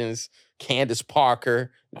Catchings, Candace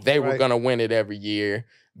Parker, they were gonna win it every year.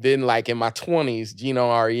 Then, like in my 20s, Gino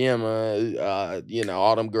Auriemma, you know,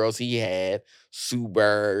 all them girls he had, Sue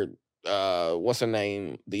Bird, what's her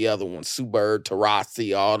name? The other one, Sue Bird,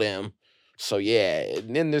 Taurasi, all them. So yeah,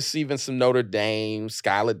 and then there's even some Notre Dame,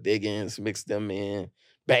 Skylar Diggins, mixed them in,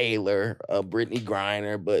 Baylor, Brittany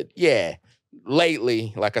Griner. But yeah,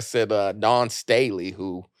 lately, like I said, Dawn Staley,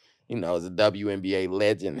 who, you know, is a WNBA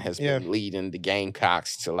legend, has been leading the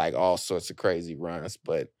Gamecocks to like all sorts of crazy runs.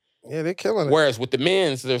 But yeah, they're killing it. Whereas with the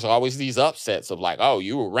men's, there's always these upsets of like, oh,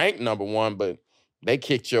 you were ranked number 1, but they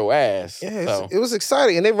kicked your ass. Yeah, it was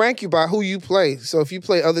exciting, and they rank you by who you play. So if you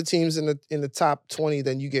play other teams in the top 20,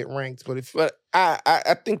 then you get ranked. But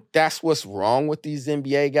I think that's what's wrong with these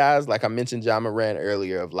NBA guys. Like I mentioned, John Moran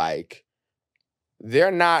earlier, of like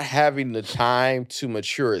they're not having the time to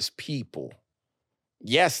mature as people.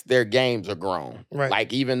 Yes, their games are grown. Right.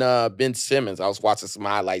 Like even Ben Simmons, I was watching some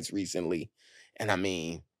highlights recently, and I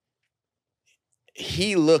mean,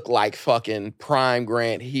 he looked like fucking prime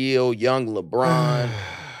Grant Hill, young LeBron.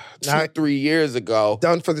 2-3 years ago.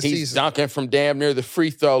 Done for the season. He's dunking from damn near the free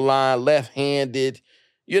throw line, left-handed.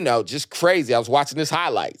 You know, just crazy. I was watching his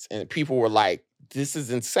highlights, and people were like, this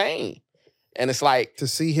is insane. And it's like... To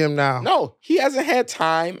see him now. No, he hasn't had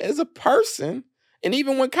time as a person. And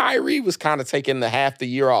even when Kyrie was kind of taking half the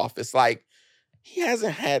year off, it's like, he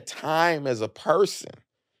hasn't had time as a person.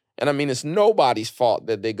 And I mean, it's nobody's fault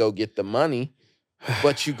that they go get the money.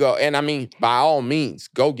 But you go, and I mean, by all means,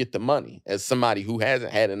 go get the money as somebody who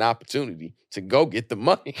hasn't had an opportunity to go get the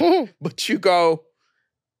money. But you go,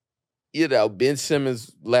 you know, Ben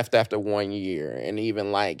Simmons left after 1 year, and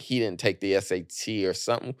even like he didn't take the SAT or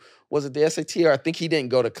something. Was it the SAT? Or I think he didn't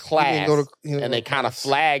go to class, and they kind of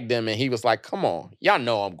flagged him, and he was like, come on, y'all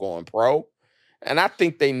know I'm going pro. And I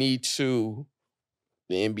think the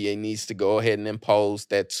NBA needs to go ahead and impose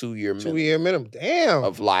that 2-year minimum. 2-year minimum, damn.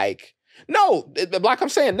 Of like, no, like I'm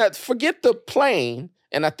saying, forget the playing,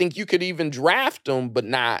 and I think you could even draft them, but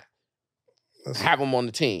not have them on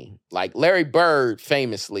the team. Like Larry Bird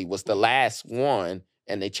famously was the last one,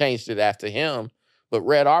 and they changed it after him. But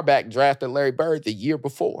Red Auerbach drafted Larry Bird the year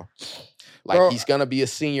before. Like, bro, he's going to be a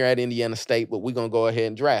senior at Indiana State, but we're going to go ahead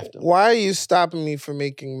and draft him. Why are you stopping me from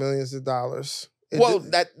making millions of dollars?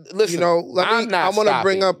 Listen, you know, I want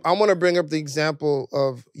to bring up the example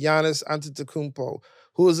of Giannis Antetokounmpo,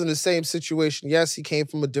 who was in the same situation. Yes, he came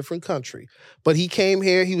from a different country, but he came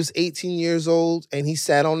here, he was 18 years old, and he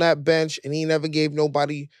sat on that bench, and he never gave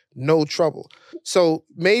nobody no trouble. So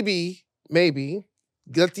maybe,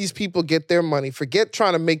 let these people get their money. Forget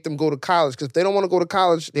trying to make them go to college, because if they don't want to go to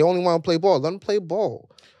college, they only want to play ball. Let them play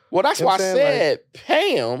ball. Well, that's why I said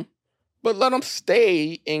pay them, but let them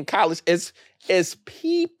stay in college as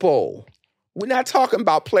people. We're not talking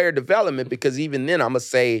about player development because even then, I'm going to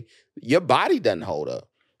say your body doesn't hold up.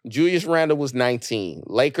 Julius Randle was 19.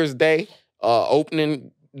 Lakers Day,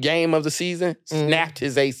 opening game of the season, snapped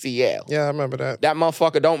his ACL. Yeah, I remember that. That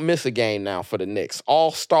motherfucker don't miss a game now for the Knicks.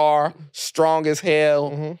 All-star, strong as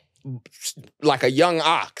hell, like a young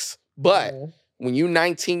ox. But when you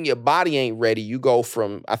 19, your body ain't ready. You go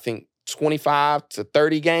from, I think, 25 to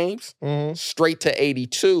 30 games, straight to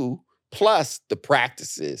 82, plus the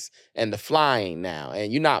practices and the flying now.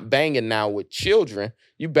 And you're not banging now with children.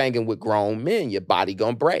 You banging with grown men. Your body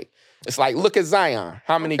gonna break. It's like, look at Zion.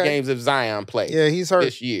 How many games have Zion played? Yeah, he's hurt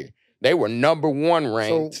this year. They were number 1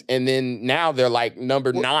 ranked, and then now they're like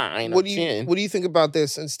number 9 or 10. What do you think about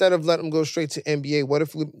this? Instead of letting them go straight to NBA, what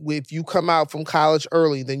if you come out from college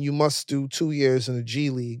early, then you must do 2 years in the G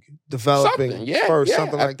League, developing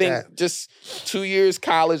something like that? I think just 2 years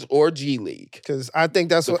college or G League. Because I think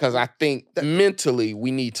that's because I think mentally we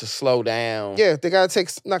need to slow down. Yeah, they got to take,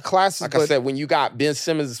 not classes, like I said, when you got Ben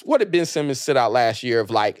Simmons, what did Ben Simmons sit out last year of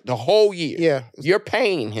like the whole year? Yeah. You're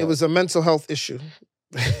paying him. It was a mental health issue.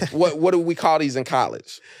 what do we call these in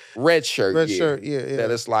college? Red shirt. Red shirt, yeah.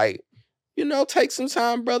 That it's like, take some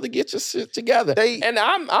time, brother. Get your shit together. And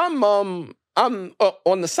I'm on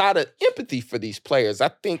the side of empathy for these players. I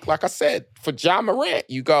think, like I said, for Ja Morant,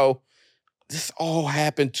 you go, this all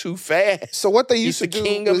happened too fast. So what they used to do, He's the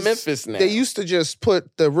king of Memphis now. They used to just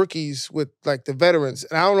put the rookies with like the veterans,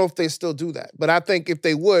 and I don't know if they still do that, but I think if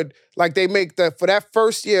they would, like they make for that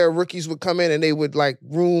first year, rookies would come in and they would like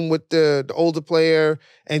room with the older player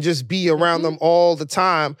and just be around them all the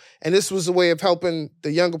time. And this was a way of helping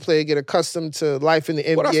the younger player get accustomed to life in the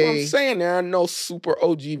NBA. Well, that's what I'm saying. There are no super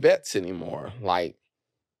OG vets anymore. Like,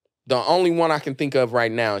 the only one I can think of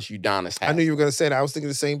right now is Udonis Haslem. I knew you were going to say that. I was thinking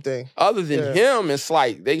the same thing. Other than him, it's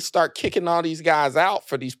like they start kicking all these guys out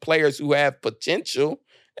for these players who have potential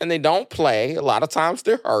and they don't play. A lot of times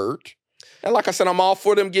they're hurt. And like I said, I'm all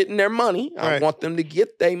for them getting their money. I want them to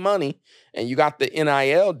get their money. And you got the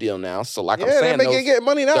NIL deal now. So like I'm saying, they get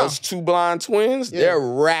money now. Those 2 blind twins, they're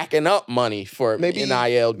racking up money for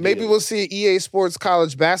NIL deals. Maybe we'll see EA Sports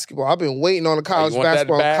college basketball. I've been waiting on the college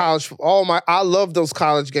basketball. I love those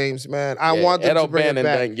college games, man. I want them to bring it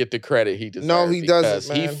back. Doesn't get the credit he deserves. No, he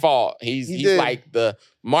doesn't, man. He fought. He's like the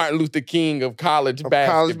Martin Luther King of college basketball.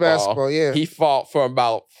 College basketball, yeah. He fought for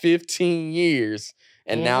about 15 years,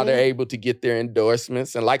 and now they're able to get their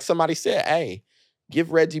endorsements. And like somebody said, hey,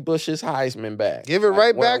 give Reggie Bush his Heisman back. Give it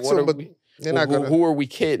right back to him, but they're not gonna. Who are we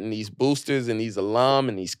kidding? These boosters and these alum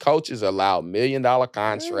and these coaches are allowed $1 million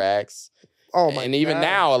contracts. Oh my! And even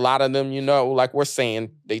now, a lot of them, like we're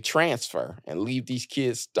saying, they transfer and leave these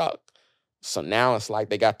kids stuck. So now it's like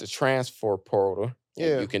they got the transfer portal.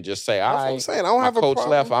 Yeah, you can just say, "All right, I'm saying. I don't have a coach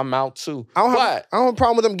problem. left. I'm out too." I don't have a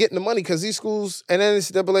problem with them getting the money because these schools and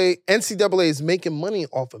NCAA is making money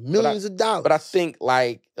off of millions of dollars. But I think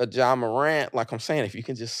like a Ja Morant, like I'm saying, if you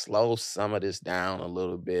can just slow some of this down a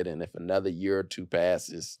little bit, and if another year or 2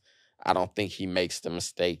 passes, I don't think he makes the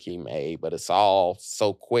mistake he made. But it's all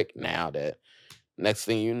so quick now that next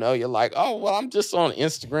thing you know, you're like, "Oh well, I'm just on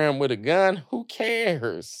Instagram with a gun. Who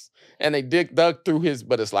cares?" And they dug through his,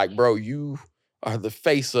 but it's like, bro, you are the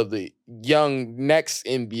face of the young next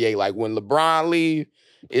NBA. Like when LeBron leave,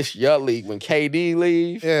 it's your league. When KD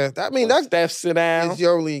leave, that Steph sit down, it's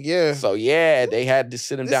your league. Yeah. So they had to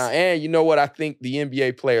sit him down. And you know what? I think the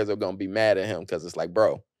NBA players are gonna be mad at him because it's like,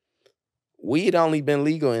 bro, we'd only been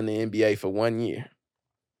legal in the NBA for 1 year.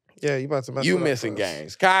 Yeah, you about to mess you missing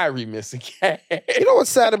games. Kyrie missing games. You know what's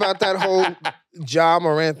sad about that whole Ja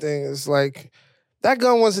Morant thing is like, that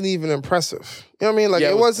gun wasn't even impressive. You know what I mean? Like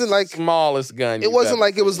it wasn't like smallest gun. It wasn't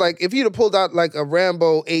like it was like if you'd have pulled out like a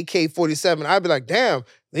Rambo AK-47, I'd be like, damn,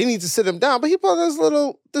 they need to sit him down. But he pulled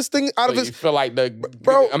this thing out of his. You feel like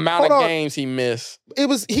the amount of games he missed.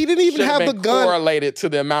 He didn't even have the gun correlated to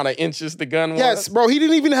the amount of inches the gun was. Yes, bro. He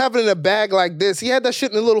didn't even have it in a bag like this. He had that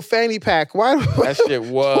shit in a little fanny pack. Why? That shit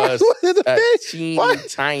was a teeny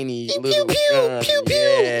tiny little gun. Pew, pew.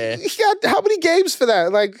 Yeah. He got how many games for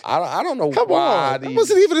that? Like I don't know. Come on, that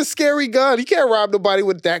wasn't even a scary gun. You can't rob nobody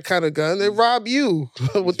with that kind of gun. They rob you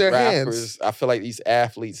with their hands. I feel like these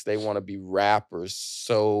athletes, they want to be rappers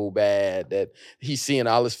so bad that he's seeing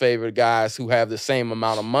all his favorite guys who have the same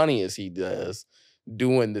amount of money as he does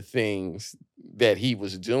doing the things that he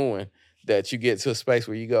was doing, that you get to a space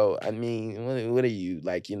where you go, I mean, what are you?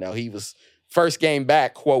 Like, he was first game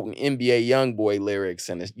back quoting NBA Youngboy lyrics,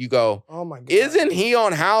 and you go, oh my God, isn't he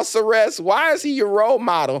on house arrest? Why is he your role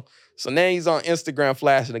model? So now he's on Instagram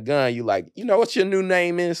flashing a gun. You like, you know what your new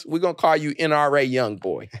name is? We're going to call you NRA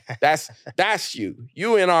Youngboy. That's you.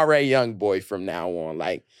 You NRA Youngboy from now on.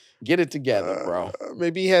 Like, get it together, bro.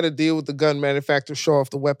 Maybe he had a deal with the gun manufacturer, show off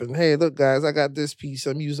the weapon. Hey, look, guys, I got this piece.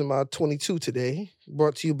 I'm using my 22 today.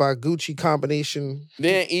 Brought to you by Gucci Combination.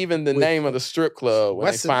 Then even the name of the strip club,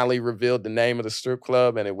 when they finally revealed the name of the strip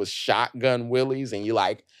club and it was Shotgun Willie's, and you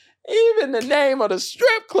like, even the name of the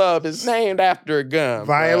strip club is named after a gun.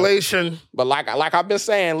 Violation. Bro. But like I've been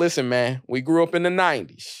saying, listen, man, we grew up in the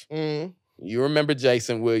 90s. Mm. You remember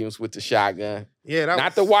Jason Williams with the shotgun. Yeah,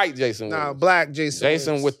 not the white Jason Williams. Nah, black Jason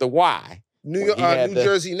Williams. With the Y. New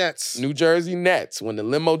Jersey Nets. New Jersey Nets. When the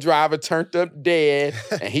limo driver turned up dead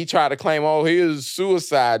and he tried to claim, oh, here's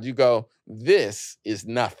suicide, you go, this is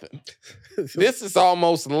nothing. This is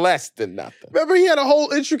almost less than nothing. Remember he had a whole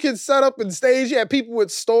intricate setup and stage. He had people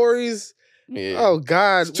with stories. Yeah. Oh,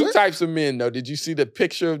 God. There's two types of men, though. Did you see the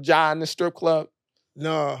picture of Ja in the strip club?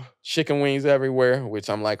 No. Chicken wings everywhere, which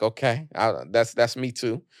I'm like, okay, that's me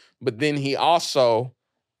too. But then he also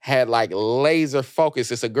had like laser focus.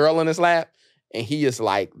 It's a girl in his lap, and he is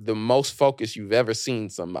like the most focused you've ever seen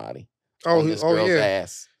somebody on this girl's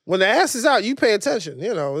ass. When the ass is out, you pay attention.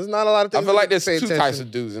 You know, there's not a lot of things. I feel like there's two types of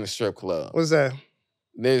dudes in the strip club. What's that?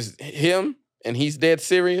 There's him, and he's dead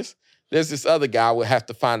serious. There's this other guy, we'll have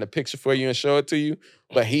to find a picture for you and show it to you,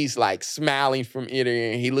 but he's like smiling from ear to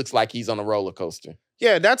ear, and he looks like he's on a roller coaster.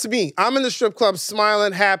 Yeah, that's me. I'm in the strip club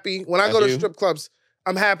smiling, happy. When I go to strip clubs,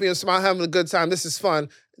 I'm happy and smiling, having a good time. This is fun.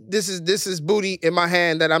 This is booty in my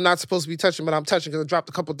hand that I'm not supposed to be touching, but I'm touching because I dropped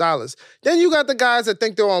a couple dollars. Then you got the guys that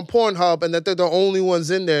think they're on Pornhub and that they're the only ones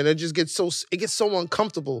in there, and it gets so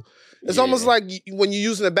uncomfortable. It's almost like when you're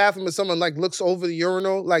using the bathroom and someone like looks over the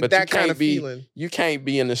urinal, like that kind of feeling. You can't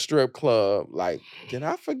be in the strip club like, did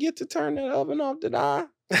I forget to turn that oven off? Did I?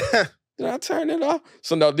 Did I turn it off?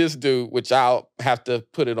 So no, this dude, which I'll have to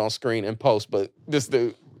put it on screen and post, but this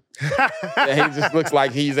dude, he just looks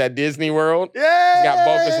like he's at Disney World. Yeah, he's got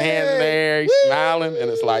both his hands in the air, he's smiling, and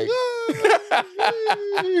it's like,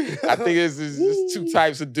 I think it's just two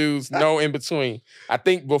types of dudes, no in between. I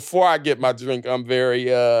think before I get my drink, I'm very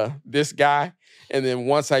this guy. And then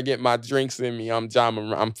once I get my drinks in me, I'm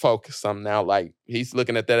focused. I'm now like, he's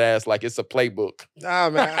looking at that ass like it's a playbook. Ah,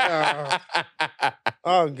 man.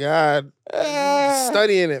 Oh, God.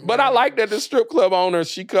 Studying it, man. But I like that the strip club owner,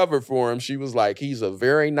 she covered for him. She was like, he's a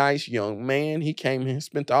very nice young man. He came here and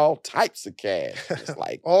spent all types of cash. It's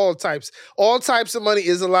like all types. All types of money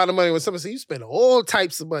is a lot of money. When someone says, you spend all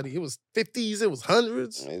types of money. It was 50s, it was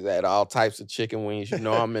hundreds. Is that all types of chicken wings? You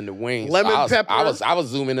know I'm in the wings. Lemon pepper. I was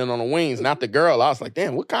zooming in on the wings, not the girl. I was like,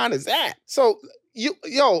 damn, what kind is that? So,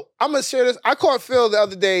 I'm gonna share this. I caught Phil the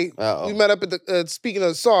other day. Uh-oh. We met up at the, speaking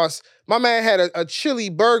of sauce, my man had a chili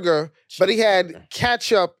burger, but he had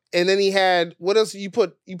ketchup, and then he had, what else? You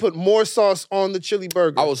put more sauce on the chili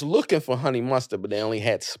burger. I was looking for honey mustard, but they only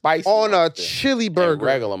had spicy on mustard a chili burger. And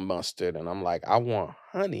regular mustard, and I'm like, I want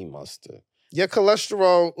honey mustard. Your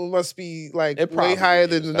cholesterol must be like way higher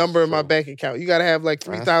than the number in my bank account. You got to have like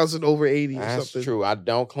 3,000 over 80 or something. That's true. I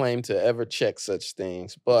don't claim to ever check such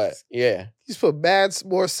things, but yeah. He's put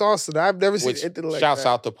more sauce in it. I've never seen anything like that. Shouts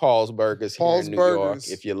out to Paul's Burgers here in New Burgers.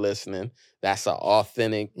 York. If you're listening, that's an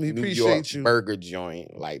authentic New York burger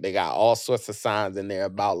joint. Like they got all sorts of signs in there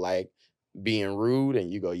about like being rude, and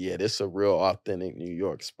you go, yeah, this is a real authentic New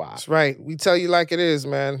York spot. That's right. We tell you like it is,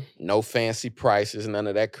 man. No fancy prices, none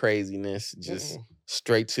of that craziness. Just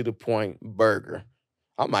straight to the point burger.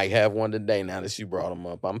 I might have one today now that you brought them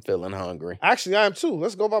up. I'm feeling hungry. Actually, I am too.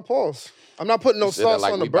 Let's go by Paul's. I'm not putting no sauce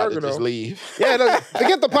on the burger, though. Just leave. Yeah,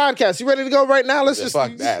 forget the podcast. You ready to go right now? Let's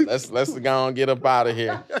fuck that. Let's go and get up out of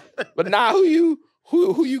here. But now, who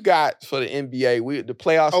you got for the NBA? The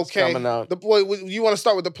playoffs is coming up. You want to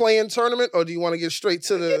start with the play-in tournament, or do you want to get straight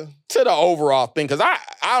to the overall thing? Because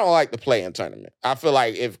I don't like the play-in tournament. I feel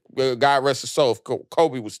like if God rest his soul, if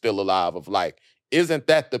Kobe was still alive, of like, isn't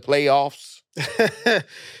that the playoffs? Isn't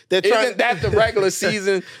that the regular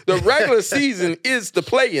season? The regular season is the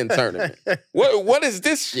play-in tournament. What is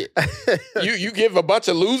this shit? You give a bunch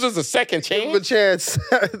of losers a second chance? Give them a chance.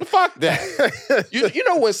 Fuck that. You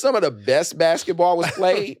know when some of the best basketball was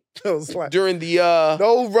played? During the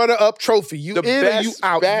no runner-up trophy. The best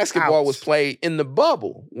basketball was played in the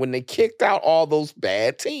bubble when they kicked out all those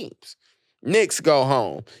bad teams. Knicks go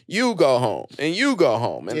home, you go home, and you go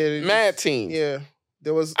home, and mad teams. Yeah.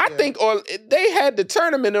 I think they had the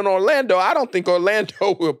tournament in Orlando. I don't think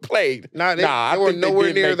Orlando were played. They were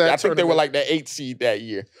nowhere near that. I think they were like the 8th seed that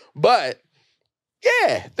year. But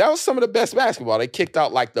yeah, that was some of the best basketball. They kicked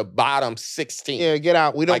out like the bottom 16. Yeah, get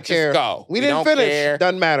out. We don't care. Just go. We didn't finish. Care.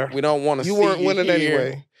 Doesn't matter. We don't want to see you weren't winning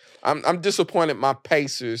anyway. I'm disappointed my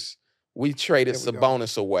Pacers, we traded There we go.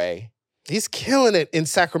 Sabonis away. He's killing it in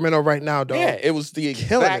Sacramento right now, dog. Yeah, it was the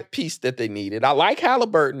exact piece that they needed. I like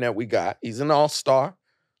Halliburton that we got. He's an all-star.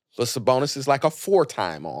 But Sabonis is like a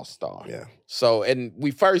 4-time all-star. Yeah. So, and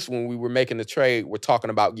when we were making the trade, we're talking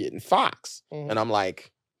about getting Fox. Mhm. And I'm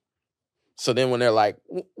like, so then when they're like,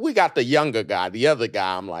 we got the younger guy, the other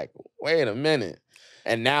guy, I'm like, wait a minute.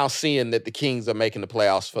 And now seeing that the Kings are making the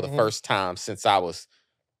playoffs for the first time since I was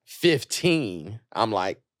 15, I'm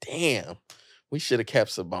like, damn, we should have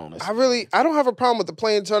kept Sabonis. I don't have a problem with the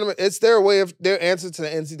playing tournament. It's their answer to the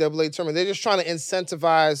NCAA tournament. They're just trying to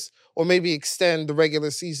incentivize or maybe extend the regular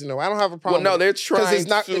season. though. I don't have a problem. Well, no, they're trying it's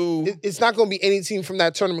not going to be any team from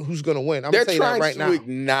that tournament who's going to win. I'm going to tell you that right now. They're trying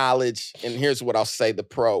to acknowledge, and here's what I'll say,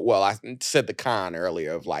 I said the con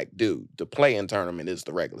earlier of like, dude, the play-in tournament is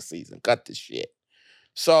the regular season. Cut this shit.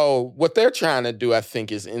 So what they're trying to do, I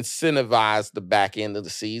think, is incentivize the back end of the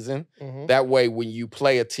season. Mhm. That way, when you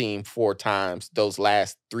play a team 4 times, those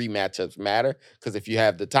last 3 matchups matter. Because if you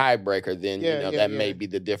have the tiebreaker, then that may be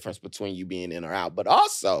the difference between you being in or out. But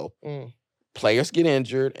also, players get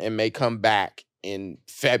injured and may come back in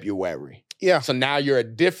February. Yeah. So now you're a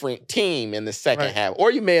different team in the second Right. half. Or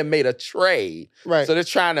you may have made a trade. Right. So they're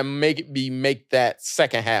trying to make that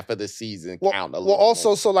second half of the season count a little Well, also,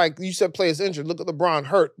 more. so like you said, players injured. Look at LeBron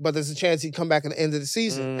hurt, but there's a chance he'd come back at the end of the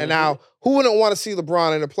season. Mhm. And now, who wouldn't want to see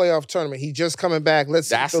LeBron in a playoff tournament? He just coming back. Let's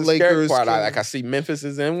see That's if the the scary Lakers. part. can- I see Memphis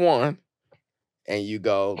is in 1, and you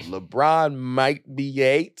go, LeBron might be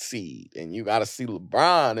 8 seed, and you got to see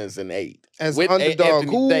LeBron as an 8. As with underdog.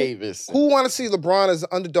 Anthony Davis. Who want to see LeBron as an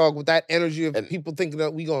underdog with that energy of And- people thinking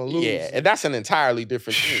that we going to lose? Yeah, and that's an entirely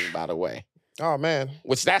different team, by the way. Oh, man.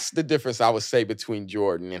 Which that's the difference I would say between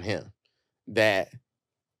Jordan and him. That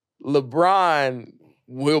LeBron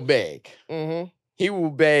will beg. Mm-hmm. He will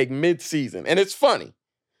beg mid-season. And it's funny.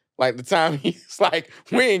 Like the time he's like,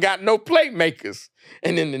 we ain't got no playmakers.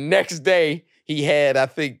 And then the next day, he had, I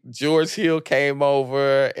think, George Hill came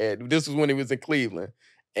over, and this was when he was in Cleveland.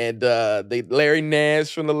 And Larry Nance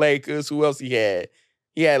from the Lakers. Who else he had?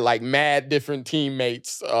 He had like mad different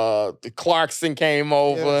teammates. The Clarkson came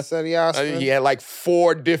over. Yeah, Cedi Osman. He had like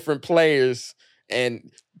 4 different players.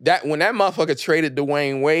 And that when that motherfucker traded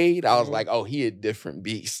Dwayne Wade, I was like, oh, he a different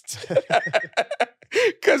beast.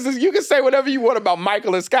 Because you can say whatever you want about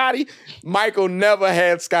Michael and Scottie. Michael never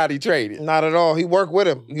had Scottie traded. Not at all. He worked with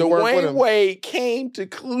him. Dwayne Wade came to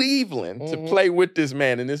Cleveland to play with this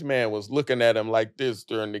man, and this man was looking at him like this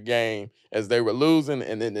during the game as they were losing,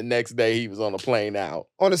 and then the next day he was on a plane out.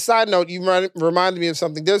 On a side note, you reminded me of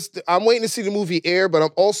something. I'm waiting to see the movie Air, but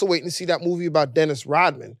I'm also waiting to see that movie about Dennis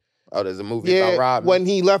Rodman. Oh, there's a movie about Rodman? When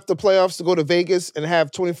he left the playoffs to go to Vegas and have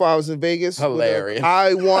 24 hours in Vegas. Hilarious.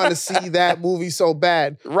 I want to see that movie so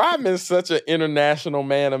bad. Rodman's such an international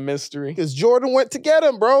man of mystery. Because Jordan went to get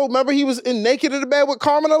him, bro. Remember, he was naked in the bed with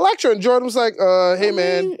Carmen Electra, and Jordan was like, hey,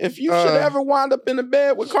 man. If you should ever wind up in the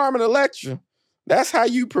bed with Carmen Electra, that's how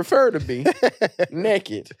you prefer to be,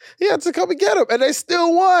 naked. He had to come and get him, and they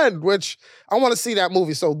still won, which I want to see that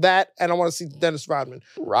movie. So that, and I want to see Dennis Rodman.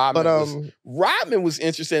 Rodman was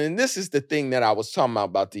interesting, and this is the thing that I was talking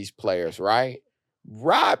about these players, right?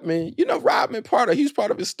 Rodman, he was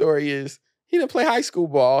part of his story is he didn't play high school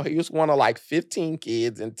ball. He was one of like 15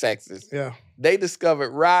 kids in Texas. Yeah. They discovered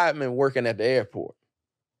Rodman working at the airport.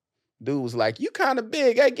 Dude was like, you kind of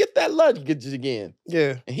big. Hey, get that luggage again.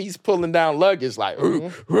 Yeah. And he's pulling down luggage like, Dude,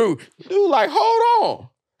 like, hold on.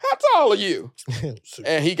 How tall are you?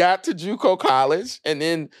 And he got to JUCO college. And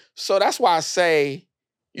then, so that's why I say,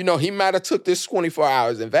 he might have took this 24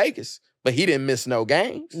 hours in Vegas, but he didn't miss no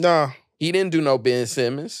games. Nah. He didn't do no Ben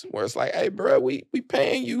Simmons, where it's like, hey, bro, we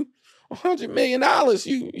paying you $100 million.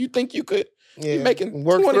 You think you could You're making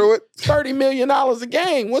work through it. $30 million a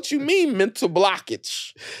game. What you mean mental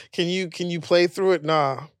blockage? Can you play through it?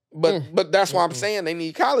 Nah. But that's why I'm saying they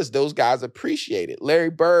need college. Those guys appreciate it. Larry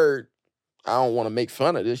Bird, I don't want to make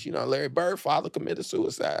fun of this. Larry Bird, father committed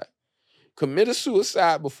suicide. Committed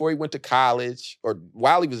suicide before he went to college or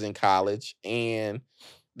while he was in college. And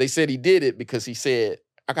they said he did it because he said,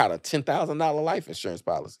 I got a $10,000 life insurance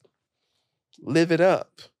policy. Live it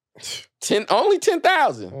up. Only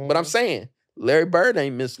 10,000. But I'm saying, Larry Bird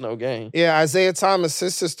ain't missed no game. Yeah, Isaiah Thomas,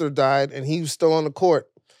 his sister died, and he was still on the court.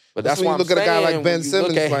 But that's when why you look at a guy like Ben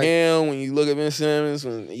Simmons. Look at him, when you look at Ben Simmons,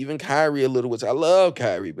 when even Kyrie a little, which I love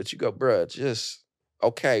Kyrie, but you go, bruh, just,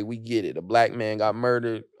 okay, we get it. A black man got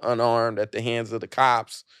murdered, unarmed at the hands of the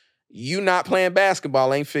cops. You not playing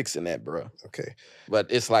basketball ain't fixing that, bruh. Okay. But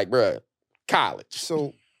it's like, bruh, college.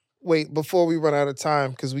 So wait, before we run out of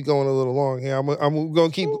time, because we going a little long here. I'm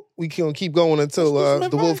gonna keep going until Let's do the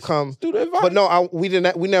some Wolf advice. come. Let's do the advice. But no, we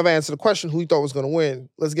never answered the question who you thought was gonna win.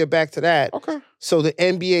 Let's get back to that. Okay. So the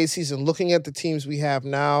NBA season, looking at the teams we have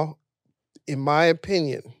now, in my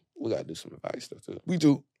opinion, We gotta do some advice stuff too. we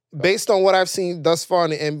do. Based on what I've seen thus far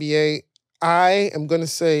in the NBA, I am gonna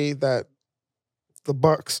say that the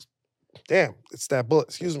Bucks. Damn, it's that bullet.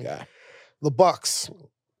 Excuse me. Yeah. The Bucks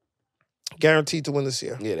guaranteed to win this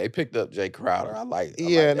year. Yeah, they picked up Jay Crowder. I like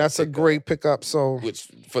Yeah, that and that's a pickup. great pickup. So Which,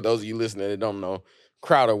 for those of you listening that don't know,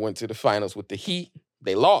 Crowder went to the finals with the Heat.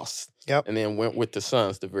 They lost. Yep. And then went with the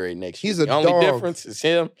Suns the very next year. He's a The only dog. difference is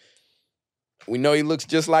him. We know he looks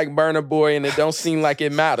just like Burna Boy, and it don't seem like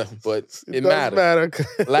it matter, but it doesn't matters.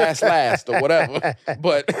 matter. Last or whatever.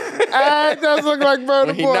 But It does look like Burna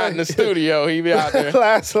when he Boy. not in the studio, he be out there.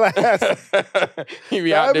 last. He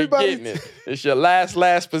be out there Everybody- getting it. It's your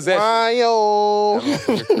last possession. Mayo.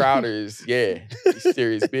 Crowder is, he's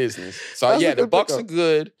serious business. So That's a the good Bucks are pickup.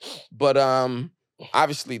 good, but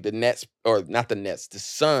obviously the Nets, or not the Nets, the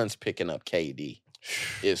Suns picking up KD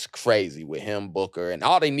is crazy with him, Booker, and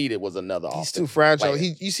all they needed was another He's offensive too fragile.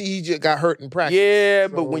 player. You see, he just got hurt in practice. Yeah,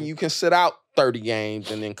 but So- when you can sit out 30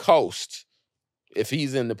 games and then coast, if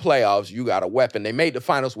he's in the playoffs, you got a weapon. They made the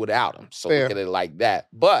finals without him, so Fair. look at it like that.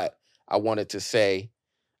 But I wanted to say,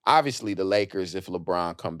 obviously the Lakers, if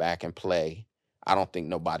LeBron come back and play, I don't think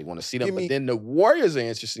nobody want to see them. Give me- But then the Warriors are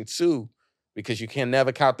interesting too, because you can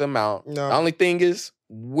never count them out. No. The only thing is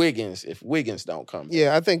Wiggins, if Wiggins don't come back.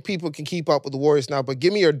 Yeah, I think people can keep up with the Warriors now, but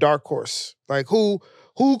give me your dark horse. Like who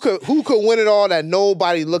could win it all that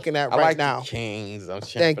nobody looking at I right like now? the Kings. I'm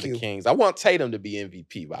cheering Thank for you. the Kings. I want Tatum to be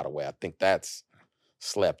MVP, by the way. I think that's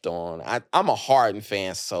slept on. I'm a Harden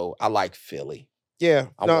fan, so I like Philly. Yeah,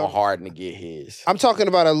 I no, want Harden to get his. I'm talking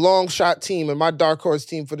about a long shot team, and my dark horse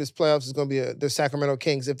team for this playoffs is going to be the Sacramento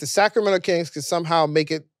Kings. If the Sacramento Kings can somehow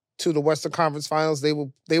make it to the Western Conference Finals, they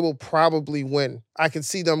will probably win. I can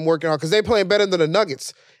see them working hard because they're playing better than the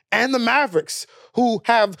Nuggets and the Mavericks, who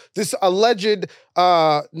have this alleged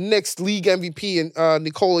next league MVP in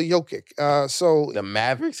Nikola Jokic. So The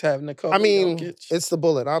Mavericks have Nikola I mean, Jokic. it's the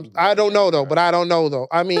bullet. I don't know though, but I don't know though.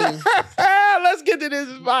 I mean, Let's get to this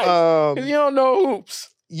advice. 'Cause you don't know hoops.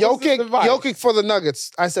 What's this advice? Jokic for the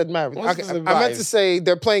Nuggets. I said Mavericks. What's this I meant to advice? say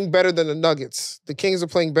they're playing better than the Nuggets. The Kings are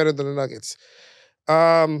playing better than the Nuggets.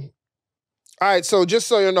 All right, so just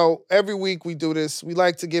so you know, every week we do this. We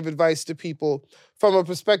like to give advice to people from a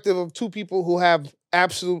perspective of two people who have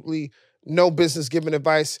absolutely no business giving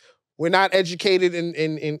advice. We're not educated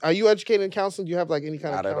in are you educated in counseling? Do you have like any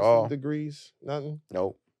kind Not of at counseling all. degrees? Nothing?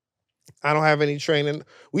 Nope. I don't have any training.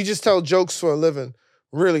 We just tell jokes for a living.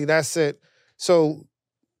 Really, that's it. So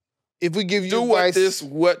if we give you Do advice,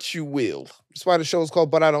 what you will. that's why the show is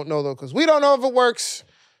called But I Don't Know Though, because we don't know if it works,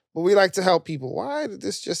 but we like to help people. Why did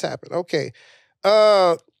this just happen? Okay.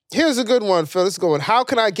 Here's a good one, Phil. Let's go. How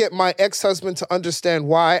can I get my ex-husband to understand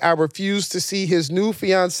why I refuse to see his new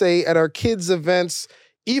fiance at our kids' events,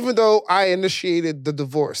 even though I initiated the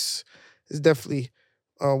divorce? It's definitely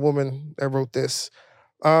a woman that wrote this.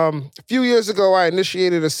 A few years ago, I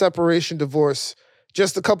initiated a separation divorce.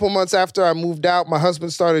 Just a couple months after I moved out, my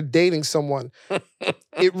husband started dating someone.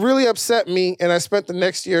 It really upset me, and I spent the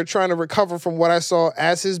next year trying to recover from what I saw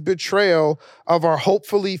as his betrayal of our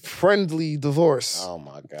hopefully friendly divorce. Oh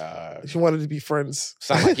my God. She wanted to be friends.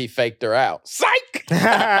 Sound like he faked her out. Psych!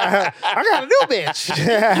 I got a new bitch.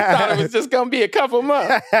 Thought it was just gonna be a couple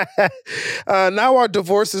months. Now our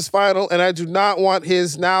divorce is final, and I do not want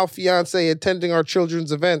his now fiance attending our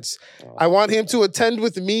children's events. I want him to attend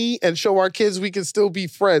with me and show our kids we can still be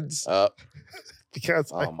friends.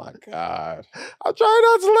 Because Oh my God. I'm trying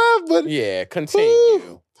not to laugh, but Yeah,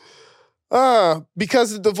 continue.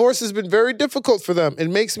 because the divorce has been very difficult for them. It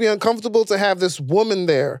makes me uncomfortable to have this woman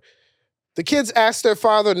there. The kids ask their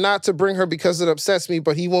father not to bring her because it upsets me,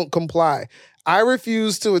 but he won't comply. I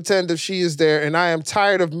refuse to attend if she is there, and I am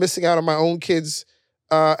tired of missing out on my own kids'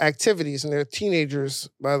 activities. And they're teenagers,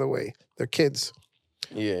 by the way. They're kids.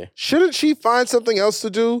 Yeah. Shouldn't she find something else to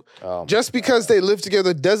do? Oh, Just because they live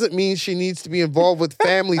together doesn't mean she needs to be involved with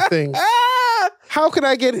family things. How can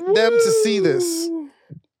I get them to see this?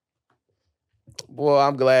 Boy,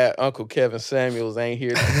 I'm glad Uncle Kevin Samuels ain't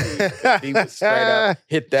here today. He would straight up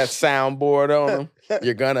hit that soundboard on him.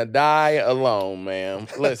 You're gonna die alone, ma'am.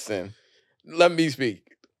 Listen, let me speak.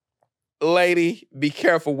 Lady, be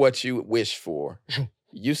careful what you wish for.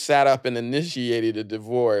 You sat up and initiated a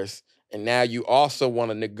divorce, and now you also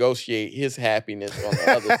want to negotiate his happiness on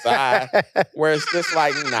the other side, where it's just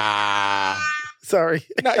like, nah. Sorry.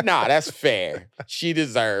 Nah, that's fair. She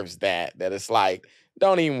deserves that. That it's like,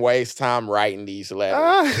 don't even waste time writing these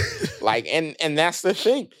letters. Like, and that's the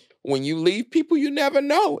thing. When you leave people, you never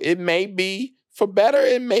know. It may be for better,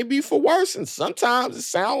 it may be for worse. And sometimes it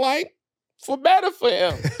sounds like for better for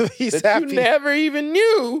him. He's that happy. You never even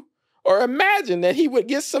knew or imagined that he would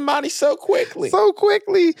get somebody so quickly. So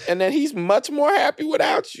quickly. And that he's much more happy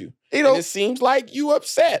without you. You know, and it seems like you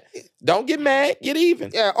upset. Don't get mad, get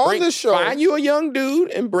even. Yeah, on this show. Find you a young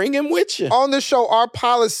dude and bring him with you. On the show, our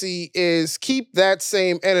policy is keep that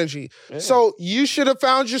same energy. Yeah. So you should have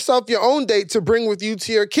found yourself your own date to bring with you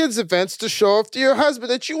to your kids' events to show off to your husband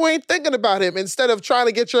that you ain't thinking about him instead of trying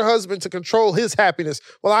to get your husband to control his happiness.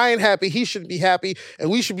 Well, I ain't happy. He should be happy. And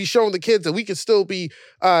we should be showing the kids that we can still be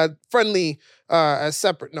friendly as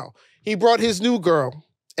separate. No. He brought his new girl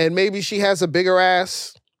and maybe she has a bigger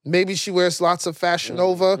ass. Maybe she wears lots of Fashion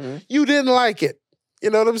Nova. Mm-hmm. You didn't like it. You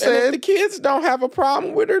know what I'm saying? And if the kids don't have a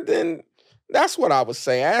problem with her, then that's what I would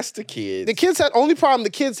say. Ask the kids. The kids had, only problem the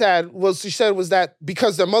kids had was, she said, was that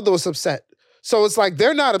because their mother was upset. So it's like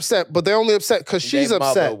they're not upset, but they're only upset because she's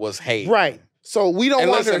upset. Their mother was hate. Right. So we don't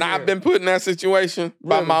want her. Listen, I've been put in that situation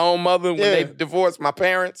by my own mother when they divorced my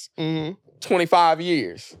parents. 25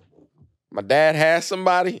 years. My dad has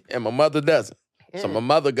somebody and my mother doesn't. So my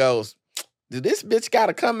mother goes, "Did this bitch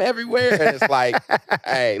gotta come everywhere?" And it's like,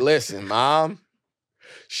 hey, listen, Mom.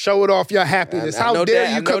 Show it off your happiness. How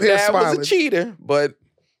dare you come here smiling? Dad was a cheater, but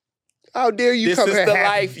how dare you come here This is the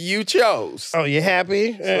happy? life you chose. Oh, you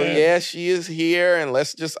happy? So yeah, she is here, and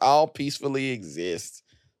let's just all peacefully exist.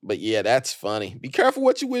 But yeah, that's funny. Be careful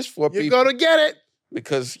what you wish for, people. You're gonna get it.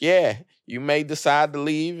 Because yeah, you may decide to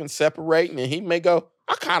leave and separate, and he may go,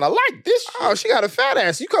 I kind of like this shit. Oh, she got a fat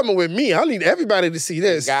ass. You coming with me. I need everybody to see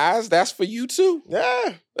this. Guys, that's for you too.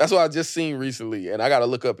 Yeah. That's what I just seen recently. And I got to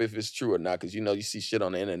look up if it's true or not because, you see shit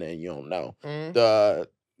on the internet and you don't know. Mm-hmm. The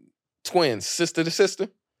twins, sister to sister.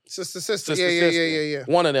 Sister. Yeah.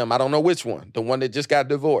 One of them, I don't know which one. The one that just got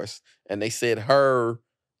divorced. And they said her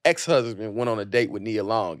ex-husband went on a date with Nia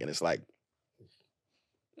Long. And it's like,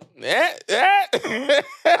 I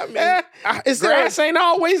mean, grass ain't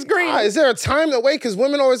always green. Is there a time to wait? Because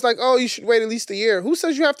women always like, oh, you should wait at least a year. Who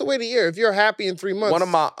says you have to wait a year? If you're happy in 3 months. One of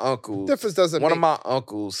my uncles. Difference doesn't One of my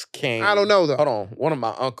uncles came. I don't know, though. Hold on. One of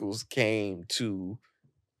my uncles came to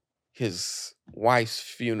his wife's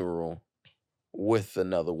funeral with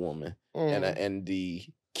another woman. And the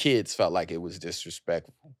kids felt like it was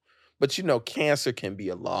disrespectful. But, cancer can be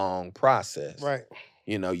a long process. Right.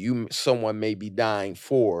 Someone may be dying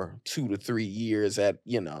for 2 to 3 years at,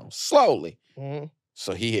 slowly. Mm-hmm.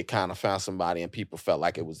 So he had kind of found somebody and people felt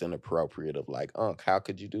like it was inappropriate of like, Unc, how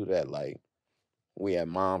could you do that? Like, we at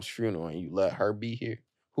Mom's funeral and you let her be here?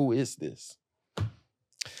 Who is this?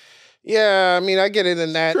 Yeah, I mean, I get it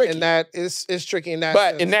in that. And that is tricky in that But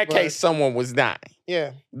sense, in that case, someone was dying.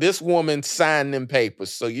 Yeah. This woman signed them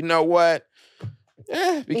papers. So you know what? Be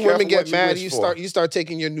careful. Women get mad. You start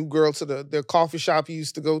taking your new girl to the coffee shop you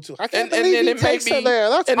used to go to. I can't believe he takes her there.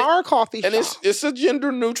 That's our coffee shop. And it's a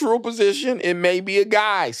gender neutral position. It may be a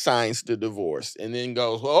guy signs the divorce and then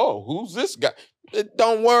goes, oh, who's this guy?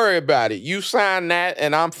 Don't worry about it. You sign that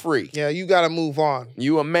and I'm free. Yeah, you got to move on.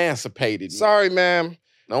 You emancipated me. Sorry, ma'am.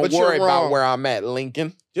 Don't worry about where I'm at,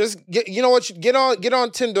 Lincoln. Just get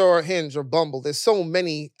on Tinder or Hinge or Bumble. There's so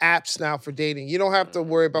many apps now for dating. You don't have to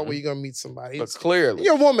worry about where you're gonna meet somebody. But clearly,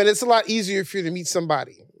 you're a woman. It's a lot easier for you to meet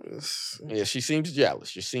somebody. Yeah, she seems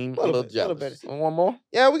jealous. You seem a little jealous. One more?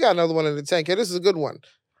 Yeah, we got another one in the tank. Here, this is a good one.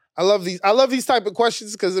 I love these type of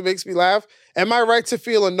questions because it makes me laugh. Am I right to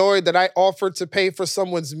feel annoyed that I offered to pay for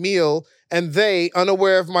someone's meal and they,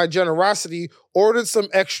 unaware of my generosity, ordered some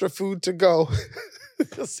extra food to go?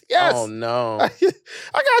 Yes. Oh no. I got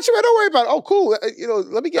you, man. Don't worry about it. Oh, cool.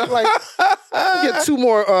 Let me get two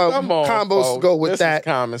more combos folks. To go with this is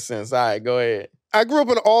common sense. All right, go ahead. I grew up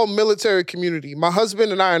in an all-military community. My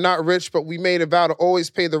husband and I are not rich, but we made a vow to always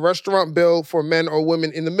pay the restaurant bill for men or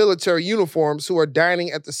women in the military uniforms who are dining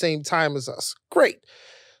at the same time as us. Great.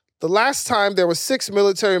 The last time, there were 6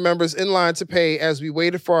 military members in line to pay as we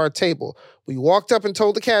waited for our table. We walked up and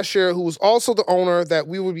told the cashier, who was also the owner, that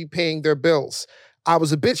we would be paying their bills. I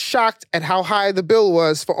was a bit shocked at how high the bill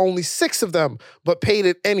was for only 6 of them, but paid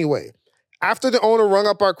it anyway. After the owner rung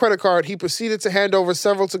up our credit card, he proceeded to hand over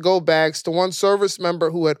several to-go bags to one service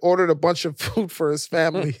member who had ordered a bunch of food for his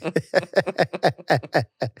family.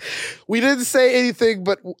 We didn't say anything,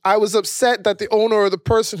 but I was upset that the owner or the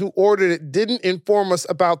person who ordered it didn't inform us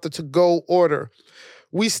about the to-go order.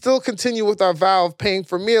 We still continue with our vow of paying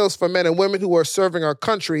for meals for men and women who are serving our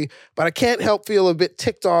country, but I can't help feel a bit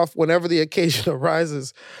ticked off whenever the occasion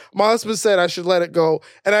arises. My husband said I should let it go,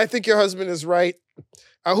 and I think your husband is right.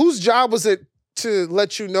 Whose job was it to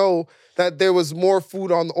let you know that there was more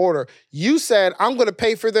food on the order. You said, I'm going to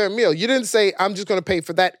pay for their meal. You didn't say, I'm just going to pay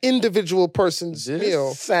for that individual person's meal.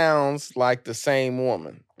 This sounds like the same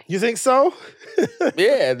woman. You think so?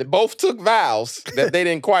 Yeah, they both took vows that they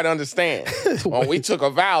didn't quite understand. When we took a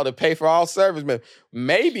vow to pay for all servicemen,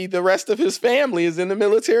 maybe the rest of his family is in the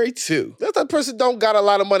military too. That person don't got a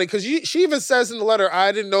lot of money because she even says in the letter,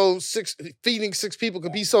 I didn't know feeding 6 people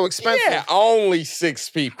could be so expensive. Yeah, only 6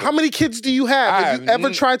 people. How many kids do you have? Have you ever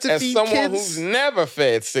tried to feed kids? As someone who's never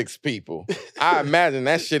fed 6 people, I imagine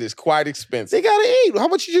that shit is quite expensive. They gotta eat. How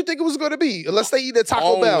much did you think it was going to be? Unless they eat at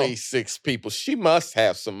Taco Bell. Only 6 people. She must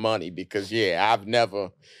have some money because, yeah, I've never,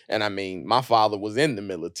 and I mean, my father was in the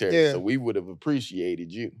military, so we would have appreciated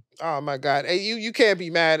you. Oh, my God. Hey, you can't be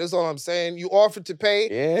mad. That's all I'm saying. You offered to pay.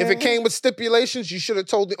 Yeah. If it came with stipulations, you should have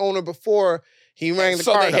told the owner before he rang the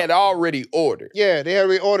card. So they had already ordered. Yeah, they had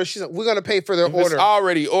already ordered. She said, we're going to pay for their order. If it's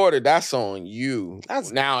already ordered, that's on you.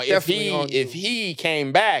 That's now, if he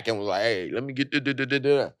came back and was like, hey, let me get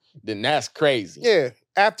then that's crazy. Yeah.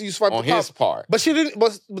 After you swipe on his part. But she didn't,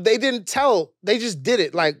 but they didn't tell, they just did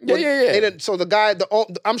it. Like, yeah. They didn't, so the guy,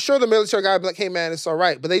 I'm sure the military guy would be like, hey man, it's all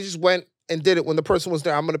right. But they just went and did it when the person was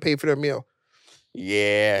there. I'm going to pay for their meal.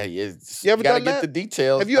 Yeah. You ever done that? Get the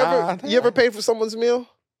details. Have you ever paid for someone's meal?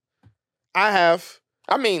 I have.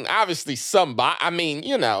 I mean, obviously somebody,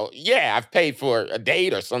 I've paid for a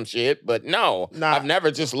date or some shit, but no, I've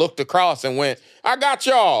never just looked across and went, I got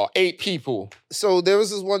y'all 8 people. So there was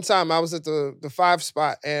this one time I was at the 5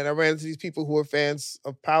 spot and I ran into these people who were fans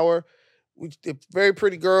of Power. Very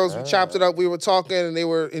pretty girls. We chopped it up. We were talking and they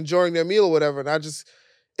were enjoying their meal or whatever. And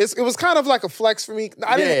it was kind of like a flex for me. It's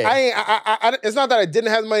not that I didn't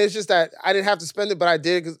have the money. It's just that I didn't have to spend it, but I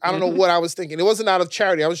did because I don't know what I was thinking. It wasn't out of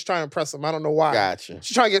charity. I was just trying to impress them. I don't know why. Gotcha.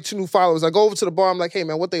 Just trying to get 2 new followers. I go over to the bar. I'm like, hey,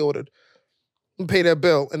 man, what they ordered? And pay their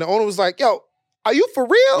bill. And the owner was like, yo, are you for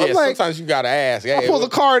real? Yeah, I'm like, sometimes you got to ask. Hey, I pulled the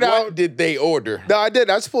card out. What did they order? No, I didn't.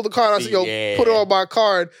 I just pulled the card out. I said, yo, put it on my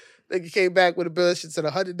card. They came back with a bill. She said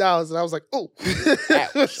 $100, and I was like, "Oh, I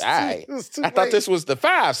thought this was the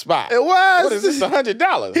 5 spot. It was. What is this?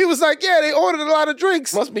 $100?" He was like, "Yeah, they ordered a lot of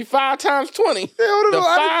drinks. Must be 5 times 20. They ordered the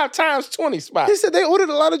 5 times 20 spot." He said they ordered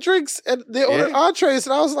a lot of drinks and they ordered entrees,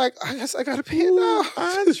 and I was like, "I guess I gotta pay it now."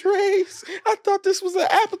 Entrees. I thought this was an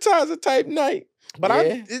appetizer type night.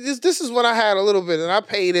 But this is when I had a little bit, and I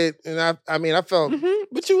paid it, and I felt.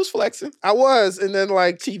 But you was flexing. I was, and then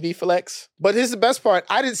like TV flex. But here's the best part: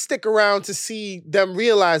 I didn't stick around to see them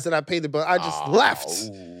realize that I paid the bill. I just left.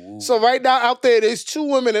 So right now out there's 2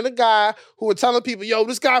 women and a guy who are telling people, "Yo,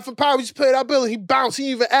 this guy from Power just paid our bill," and he bounced. He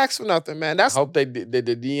didn't even ask for nothing, man. I hope they did they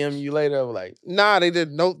DM you later. Like, nah, they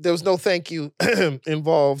didn't. No, there was no thank you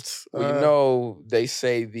involved. Well, they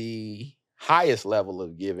say the highest level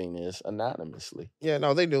of giving is anonymously. Yeah,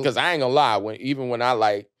 no, they do. Because I ain't gonna lie,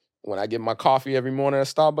 when I get my coffee every morning at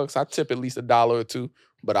Starbucks, I tip at least $1 or $2.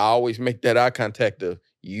 But I always make that eye contact of,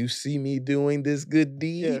 you see me doing this good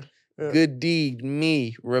deed? Yeah. Good deed,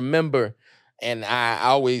 me, remember. And I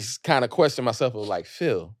always kind of question myself of like,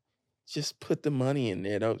 Phil, just put the money in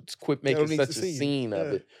there. Don't quit making such a scene of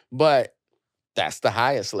it. But that's the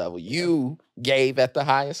highest level. You gave at the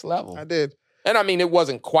highest level. I did. And I mean, it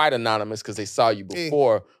wasn't quite anonymous because they saw you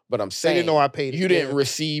before, but I'm saying, they didn't know I paid it. You didn't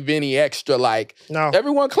receive any extra, like, no.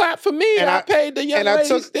 Everyone clap for me, and I paid the young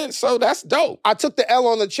ladies, so that's dope. I took the L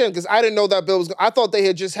on the chin because I didn't know that bill was, I thought they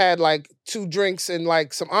had just had like 2 drinks and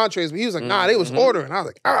like some entrees, but he was like, nah, they was ordering. I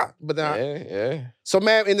was like, but then So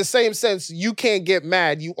man, in the same sense, you can't get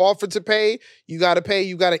mad. You offered to pay, you gotta pay,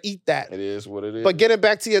 you gotta eat that. It is what it is. But getting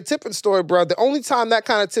back to your tipping story, bro, the only time that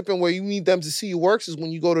kind of tipping where you need them to see you works is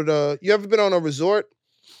when you go to you ever been on a resort?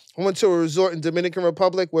 I went to a resort in Dominican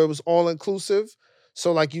Republic where it was all inclusive.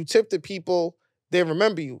 So like you tip the people, they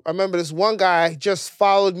remember you. I remember this one guy just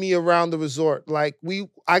followed me around the resort. Like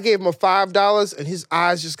I gave him a $5 and his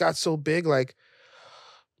eyes just got so big, like,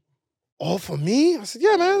 all for me? I said,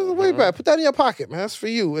 yeah, man, way back. Put that in your pocket, man. That's for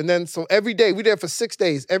you. And then so every day, we there for 6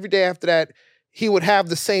 days. Every day after that, he would have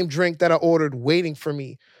the same drink that I ordered waiting for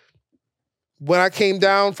me. When I came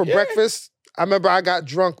down for breakfast, I remember I got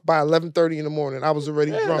drunk by 11:30 in the morning. I was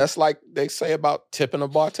already drunk. That's like they say about tipping a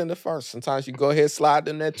bartender first. Sometimes you go ahead, slide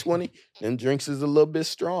in that 20, then drinks is a little bit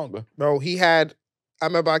stronger. Bro, I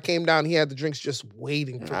remember I came down, he had the drinks just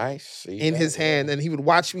waiting for me in his hand, and he would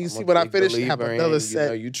watch me see what I finished and have another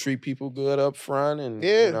set. You treat people good up front and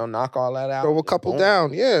knock all that out. Throw a couple down,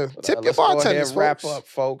 but, tip your bartenders, wrap up,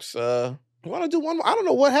 folks. You want to do one more? I don't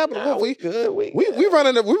know what happened. We good. We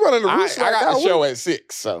running the roost right now. I got the show at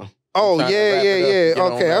 6, so. Oh, yeah.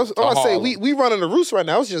 Okay, I was say, we running the roost right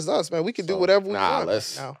now. It's just us, man. We can do whatever we want.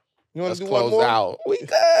 You want Let's to do one close more? out. We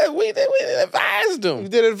good. We advised them. We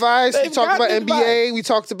did advice. We They've talked got about the NBA. We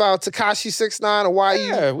talked about Tekashi 6ix9ine and why you.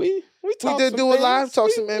 Yeah, we talked did some do it things. live,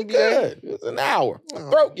 talk some We NBA. good. It was an hour. My Oh.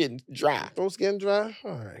 throat getting dry. Throat's getting dry.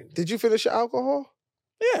 All right. Did you finish your alcohol?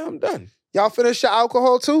 Yeah, I'm done. Y'all finished your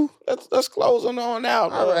alcohol too? Let's close on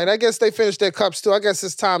out. All right. I guess they finished their cups too. I guess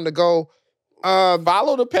it's time to go.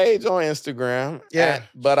 Follow the page on Instagram. Yeah.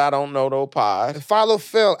 But I don't know no pod. Follow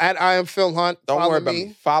Phil at I am Phil Hunt. Don't follow worry about me.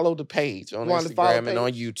 me. Follow the page on Want to follow Instagram the and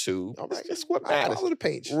on page? YouTube. All right. That's what All right, matters. follow the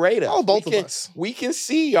page. Rate us. Follow both of us. We can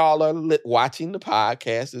see y'all are watching the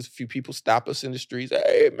podcast. There's a few people stop us in the streets.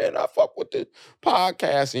 Hey, man, I fuck with the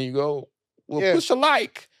podcast. And you go, well, push a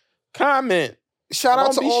like, comment. Shout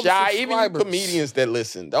out to Don't be all shy. the Even subscribers. comedians that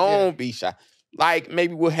listen. Don't be shy. Like,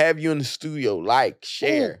 maybe we'll have you in the studio. Like,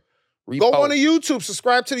 share. Go repost. on to YouTube.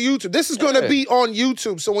 Subscribe to the YouTube. This is going to be on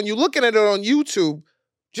YouTube. So when you're looking at it on YouTube,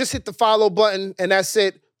 just hit the follow button and that's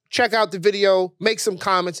it. Check out the video. Make some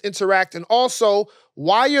comments. Interact. And also,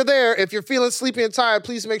 while you're there, if you're feeling sleepy and tired,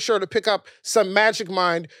 please make sure to pick up some Magic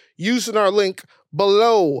Mind using our link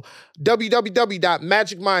below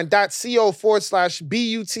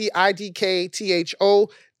www.magicmind.co/BUTIDKTHO.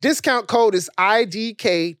 Discount code is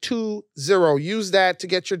IDK20. Use that to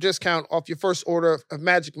get your discount off your first order of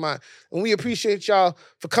Magic Mind. And we appreciate y'all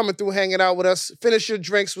for coming through, hanging out with us. Finish your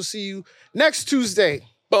drinks. We'll see you next Tuesday.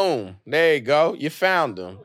 Boom. There you go. You found them.